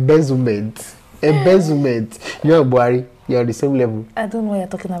doing, embezzlement. Embezzlement. You're a Buhari. You're on the same level. I don't know what you're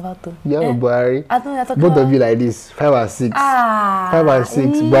talking about, though. You're a Buhari. I don't know what you're talking Both about. of you like this, 5 and 6. 5 and 6.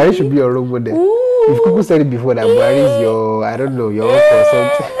 Buhari should be your role model. Ooh. If Kuku said it before that Buhari is your, I don't know, your uncle or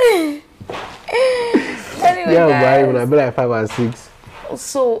something. Anyway, Yeah, Buhari when I be like 5 and 6.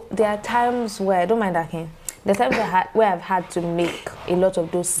 So there are times where I don't mind that. There are times where I've had to make a lot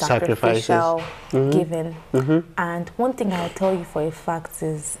of those sacrificial giving. And one thing I'll tell you for a fact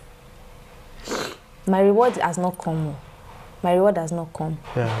is, my reward has not come. My reward has not come.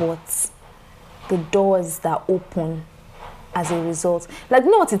 Yeah. But the doors that open as a result, like,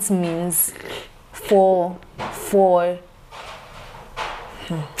 you know what it means for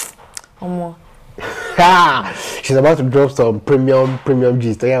She's about to drop some premium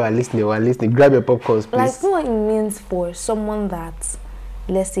gist. Yeah, we're listening. Grab your popcorns, please. Like, you know what it means for someone that,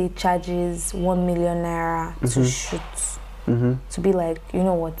 let's say, charges 1 million naira to shoot, to be like, you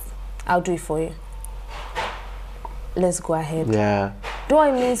know what, I'll do it for you. Let's go ahead. Yeah. Do you know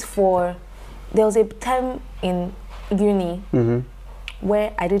what it means for, there was a time in uni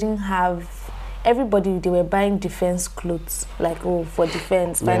where I didn't have, everybody, they were buying defense clothes, like, oh, for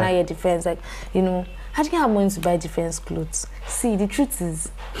defense, final year defense, like, you know, I didn't have money to buy defense clothes. See, the truth is,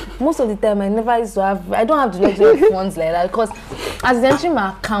 most of the time I never used to have, I don't have the luxury of funds like that, because as it's entering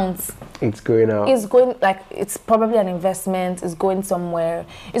my account, it's going out. It's going, like, it's probably an investment, it's going somewhere.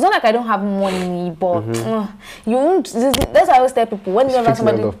 It's not like I don't have money, but you won't, that's why I always tell people, whenever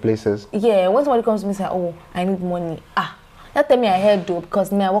somebody, of places. Yeah, when somebody comes to me and say, oh, I need money, that tell me ahead though,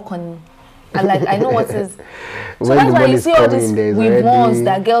 because me, I work on, and like, I know what is. So when that's why you see all these with ones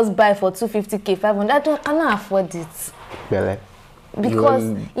that girls buy for 250k, 500. I cannot afford it. Really? Because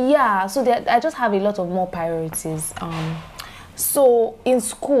so I just have a lot of more priorities. So in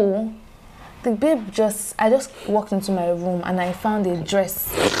school, the babe I just walked into my room and I found a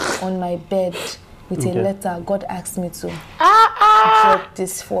dress on my bed with a letter God asked me to. drop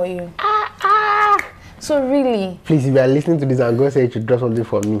this for you. So really, please, if you are listening to this and God said you should drop something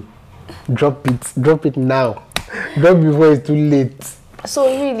for me, drop it now. Drop before it's too late. So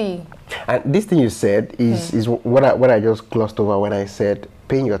really, and this thing you said is what I just glossed over when I said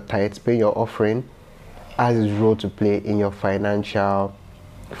paying your tithes, paying your offering has its role to play in your financial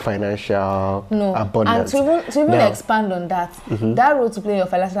abundance. And to even expand on that, that role to play in your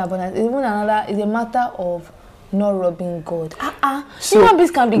financial abundance is even a matter of not robbing God. So, human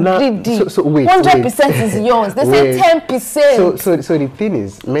beings can be greedy. So wait, 100% is yours. They say 10%. So the thing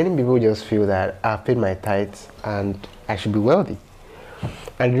is, many people just feel that I've paid my tithes and I should be wealthy.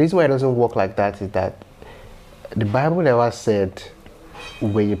 And the reason why it doesn't work like that is that the Bible never said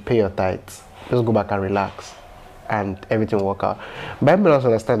when you pay your tithes, just go back and relax and everything will work out. Bible also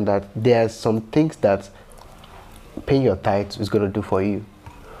understand that there are some things that paying your tithes is going to do for you.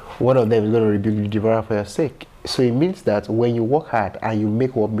 One of them is going to rebuke the devourer for your sake. So it means that when you work hard and you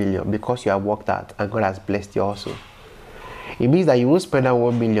make 1 million because you have worked hard and God has blessed you also, it means that you won't spend that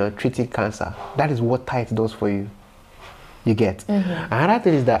 1 million treating cancer. That is what tithe does for you. You get. Another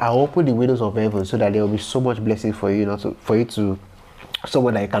thing is that I'll open the windows of heaven so that there will be so much blessing for you, for you to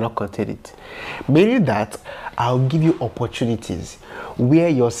someone that you cannot contain it. Meaning that I'll give you opportunities where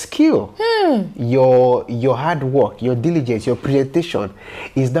your skill, your hard work, your diligence, your presentation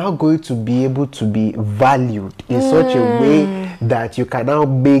is now going to be able to be valued in such a way that you can now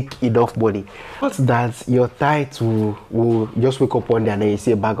make enough money. Not that your tithe will just wake up one day and then you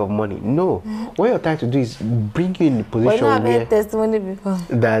see a bag of money. No. What your tithe to do is bring you in a position where testimony before.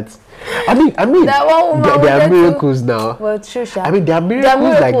 That I mean that one there are miracles now. Well, true, I mean there are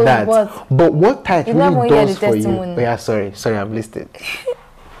miracles like that. But what tithe really does for you? Oh, yeah, sorry, I'm listening.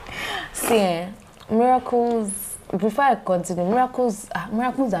 See, miracles. Before I continue, miracles are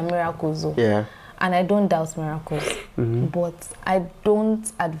miracles. Though. Yeah. And I don't doubt miracles, but I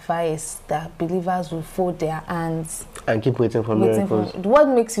don't advise that believers will fold their hands and keep waiting for miracles. What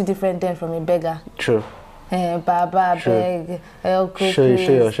makes you different then from a beggar? True. Baba, True. beg,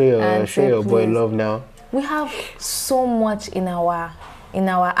 show your boy love now. We have so much in our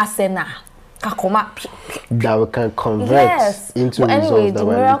arsenal that we can convert into results anyway, that we're looking for. the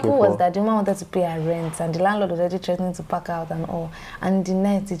miracle was that the man wanted to pay her rent and the landlord was already threatening to pack out and all. And the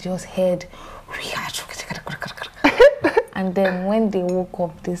night they just heard and then when they woke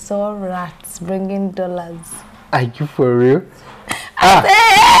up they saw rats bringing dollars. Are you for real?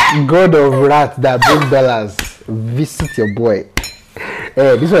 God of rats that bring dollars, visit your boy.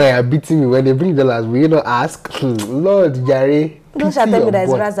 This one are beating me when they bring dollars. Will you not ask? Lord Jerry, don't tell me that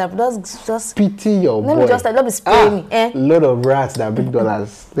it's rats. Just pity your boy. Let me just let me spray me. Lord of rats that bring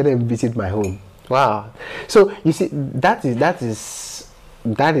dollars. Let them visit my home. Wow. So you see, that is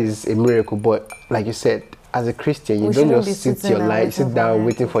a miracle. But like you said, as a Christian, you don't just sit down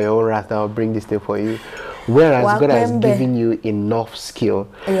waiting for your own rat that will bring this thing for you. Whereas God has given you enough skill.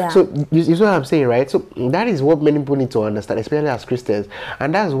 Yeah. So you see what I'm saying, right? So that is what many people need to understand, especially as Christians.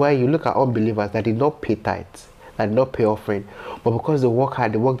 And that's why you look at unbelievers that did not pay tithes, that did not pay offering, but because they work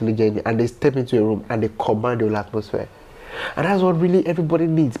hard, they work diligently, and they step into a room and they command the whole atmosphere. And that's what really everybody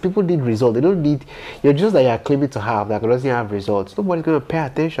needs. People need results. They don't need you're just that you're claiming to have that doesn't have results. Nobody's going to pay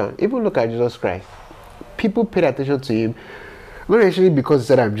attention. Even look at Jesus Christ. People paid attention to him. Not actually because he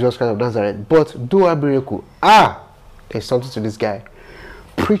said I'm Jesus Christ of Nazareth, but do a miracle. There's something to this guy.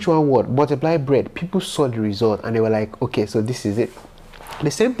 Preach one word, multiply bread. People saw the result and they were like, okay, so this is it. The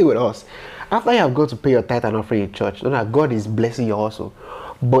same thing with us. After you have gone to pay your tithe and offering in church, know that God is blessing you also.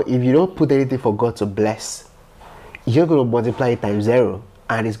 But if you don't put anything for God to bless, you're going to multiply it times 0.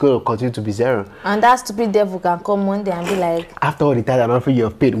 And it's going to continue to be 0. And that stupid devil can come one day and be like, after all the tithe and offering you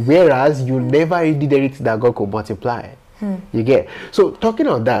have paid, whereas you never did anything that God could multiply. You get. So talking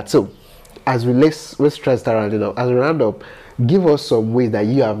on that, so as we let's try to start rounding up. As we round up, give us some ways that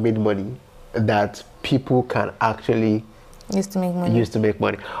you have made money that people can actually use to make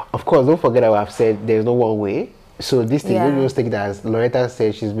money. Of course, don't forget that I've said there's no one way. So this thing, you just take that as Loretta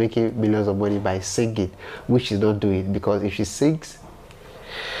said she's making millions of money by singing, which she's not doing, because if she sings,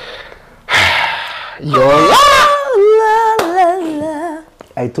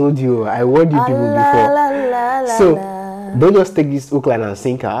 I told you, I warned you people before. So don't just take this hook, line and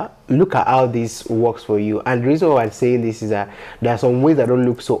sinker. Look at how this works for you. And the reason why I'm saying this is that there are some ways that don't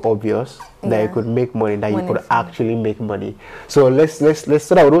look so obvious that you could make money, that you could actually make money. So let's so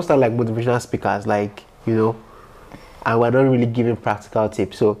that we don't start like motivational speakers, like, you know, and we're not really giving practical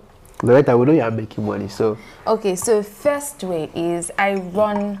tips. So Loretta, we know you are making money. So okay, so first way is I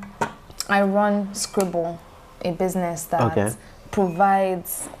run Scribble, a business that provide,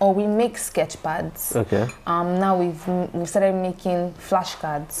 or we make sketch pads. Okay. Now we've started making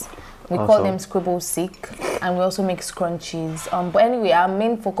flashcards. We call Awesome. them Scribble Sick, and we also make scrunchies. But anyway, our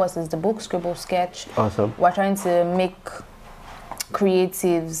main focus is the book Scribble Sketch. Awesome. We're trying to make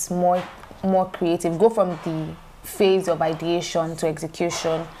creatives more creative, go from the phase of ideation to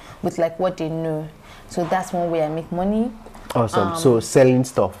execution with like what they know. So that's one way I make money. Awesome. So selling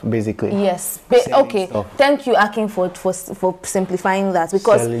stuff, basically. Yes. Selling Okay. stuff. Thank you, Akin, for simplifying that,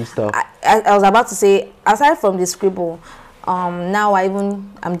 because Selling stuff. I was about to say, aside from the Scribble, now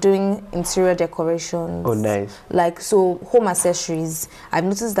I'm doing interior decorations. Oh, nice. Like, so home accessories. I've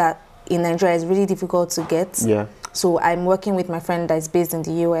noticed that in Nigeria it's really difficult to get. Yeah. So I'm working with my friend that is based in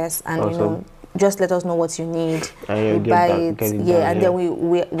the US, and you know, Awesome. just let us know what you need. And We you buy get it. that- get it Yeah, done, and yeah.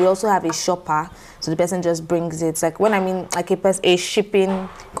 then we also have a shopper, so the person just brings it. It's like, when I mean like a shipping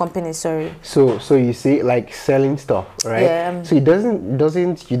company, sorry. So you see, like selling stuff, right? Yeah. So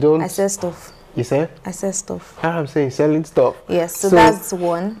it you don't. I sell stuff. You say? I sell stuff. That's what I'm saying, selling stuff. Yes, so that's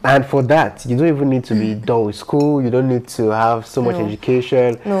one. And for that, you don't even need to be done with school. You don't need to have so much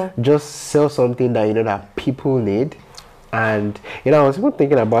education. No. Just sell something that you know that people need. And you know, I was even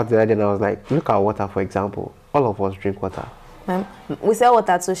thinking about that, and I was like, look at water, for example. All of us drink water. We sell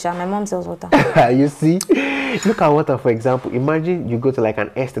water too, Sha. My mom sells water. You see, look at water, for example. Imagine you go to like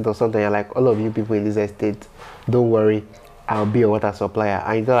an estate or something. You're like, all of you people in this estate, don't worry, I'll be a water supplier.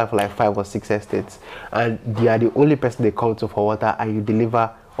 And you do that for like 5 or 6 estates, and you are the only person they come to for water, and you deliver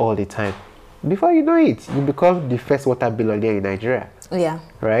all the time. Before you know it, you become the first water billionaire in Nigeria. Yeah.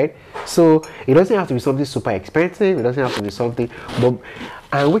 Right? So it doesn't have to be something super expensive. It doesn't have to be something, but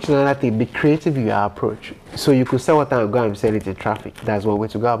and which is another thing, be creative in your approach. So you could sell water and go and sell it in traffic. That's one way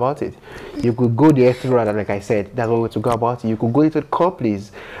to go about it. You could go the extra route, and like I said, that's one way to go about it. You could go into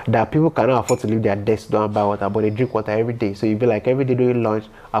companies that people cannot afford to leave their desks to go and buy water, but they drink water every day. So you'd be like, every day during lunch,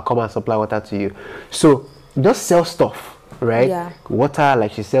 I'll come and supply water to you. So just sell stuff, right? Yeah. Water,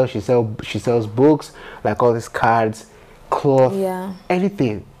 like she sells books, like all these cards, cloth, Yeah.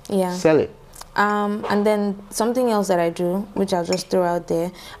 anything. Yeah. Sell it. And then something else that I do, which I'll just throw out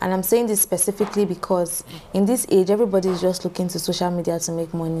there, and I'm saying this specifically because in this age, everybody's just looking to social media to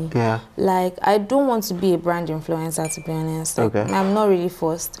make money. Yeah. Like, I don't want to be a brand influencer, to be honest. Like, Okay. I'm not really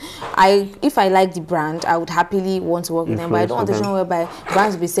forced. If I like the brand, I would happily want to work with them, but I don't want a situation whereby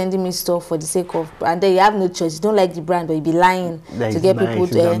brands will be sending me stuff for the sake of, and then you have no choice. You don't like the brand, but you be lying That to is get nice, people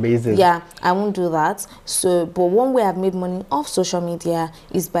it's to. amazing. Yeah, I won't do that. So, but one way I've made money off social media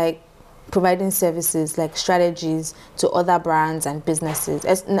is by providing services like strategies to other brands and businesses.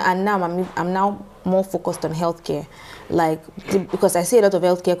 And now I'm now more focused on healthcare, like because I see a lot of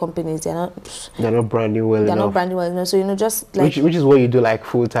healthcare companies, they're not branding well they're enough. not branding well enough. So, you know, just like Which is what you do like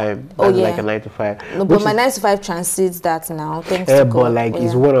full time. Oh, yeah. Like a 9 to 5. no, but my 9 to 5 transcends that now. Thanks to God. But like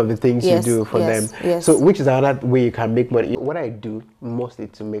it's one of the things Yes, you do for yes, them. yes. So which is another way you can make money. What I do mostly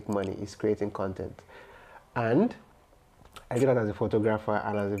to make money is creating content. And I do that as a photographer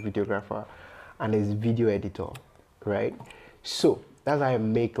and as a videographer and as a video editor, right? So that's how I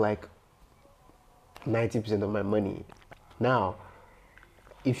make like 90% of my money. Now,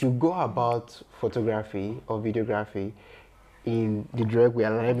 if you go about photography or videography in the direct way,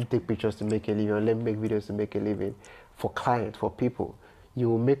 and let me take pictures to make a living, or let me make videos to make a living for clients, for people, you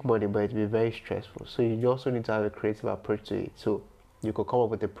will make money, but it will be very stressful. So you also need to have a creative approach to it. So you could come up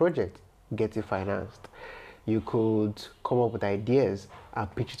with a project, get it financed. You could come up with ideas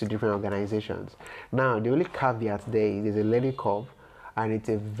and pitch it to different organizations. Now, the only caveat there is there's a learning curve, and it's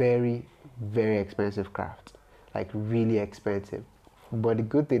a very, very expensive craft, like really expensive. But the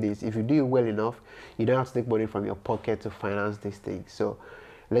good thing is, if you do it well enough, you don't have to take money from your pocket to finance these things. So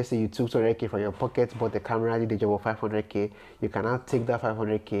let's say you took 200K from your pocket, bought the camera, did the job of 500K, you can now take that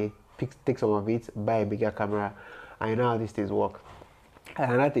 500K, take some of it, buy a bigger camera, and you know how these things work. And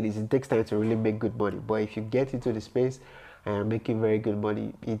another thing is, it takes time to really make good money. But if you get into the space and you're making very good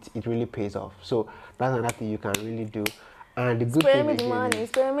money, it really pays off. So that's another thing you can really do. And the good spray thing me the again money, is,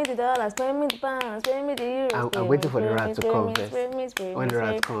 spray me the dollars, spray me the pounds, spray me the euros. I'm waiting for the rat to come first. When the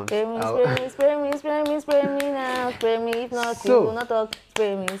rat comes, spray me now, spray me. If not, So- you will not talk.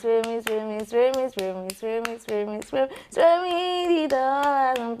 Spray me, spray me, spray me, spray me, spray me, spray me, spray me, spray me, spray me the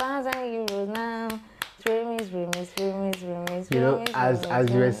dollars and pounds and euros now. Spray me, spray me, spray me, spray me, spray you know, me, spray as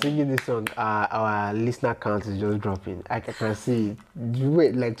me, you were spray me. singing this song, our listener count is just dropping. I can see it.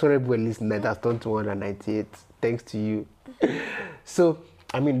 Wait, like 200 people listening, that's turned to 198. Thanks to you. So,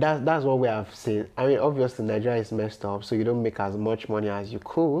 I mean, that's what we have seen. I mean, obviously, Nigeria is messed up, so you don't make as much money as you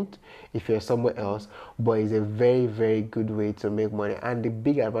could if you're somewhere else, but it's a very, very good way to make money. And the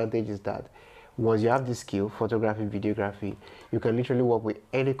big advantage is that once you have this skill, photography, videography, you can literally work with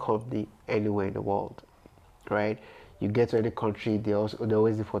any company anywhere in the world, right? You get to any country, they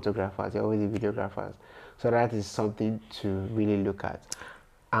always the photographers, they always the videographers. So that is something to really look at.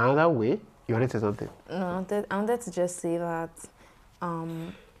 Another way, you want to say something? No, I wanted to just say that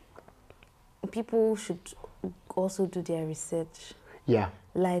people should also do their research. Yeah.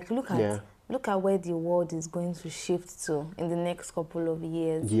 Like look at where the world is going to shift to in the next couple of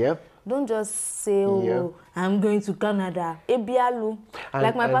years. Yep. Don't just say, oh, I'm going to Canada. Ebialu.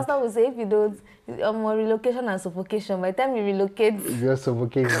 Like my pastor would say, if you don't, relocation and suffocation. By the time you relocate, you're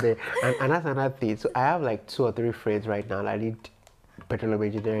suffocating there. And that's another thing. So I have like 2 or 3 friends right now that did petroleum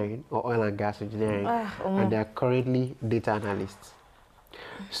engineering or oil and gas engineering, and they are currently data analysts.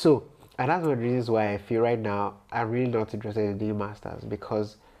 So, and that's one of the reasons why I feel right now I'm really not interested in doing masters,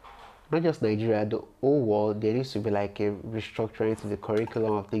 because not just Nigeria, the whole world, there needs to be like a restructuring to the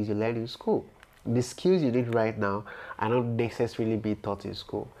curriculum of things you learn in school. The skills you need right now are not necessarily being taught in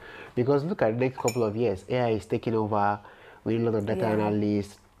school. Because look at the next couple of years, AI is taking over. We need a lot of data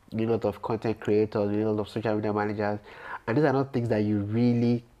analysts, we need a lot of content creators, we need a lot of social media managers. And these are not things that you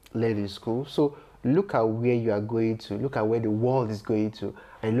really learn in school. So look at where you are going to, look at where the world is going to,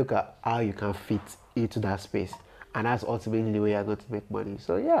 and look at how you can fit into that space. And that's ultimately the way you're going to make money.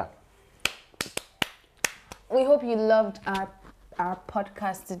 So yeah. We hope you loved our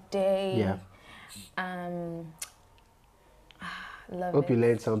podcast today. Yeah. Hope you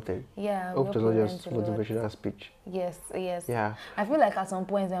learned something. Yeah. Hope it was not just motivational speech. Yes. Yeah. I feel like at some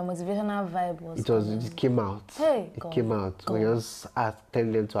point the motivational vibe was. It came out. Hey, it came out. We just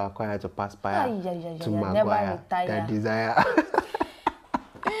telling them to acquire, to pass by, to Maguire, their desire.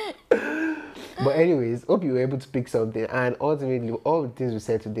 But anyways, hope you were able to pick something, and ultimately all the things we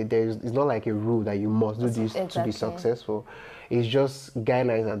said today, it's not like a rule that you must do this to be successful. It's just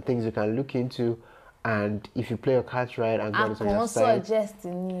guidelines and things you can look into, and if you play your cards right and God is on your side,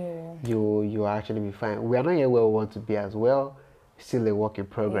 you actually be fine. We are not yet where we want to be as well, still a work in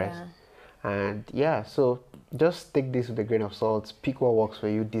progress. And yeah, so just take this with a grain of salt, pick what works for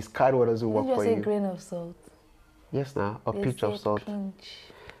you, discard what doesn't work for you. Just a grain of salt. Yes, now a pinch of salt.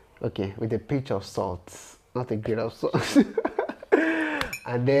 Okay, with a pinch of salt, not a grain of salt.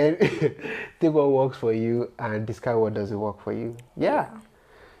 And then take what works for you and discard what doesn't work for you. Yeah.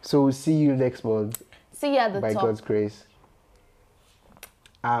 So we'll see you next month. See you at the top. By God's grace.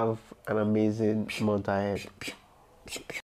 Have an amazing month ahead.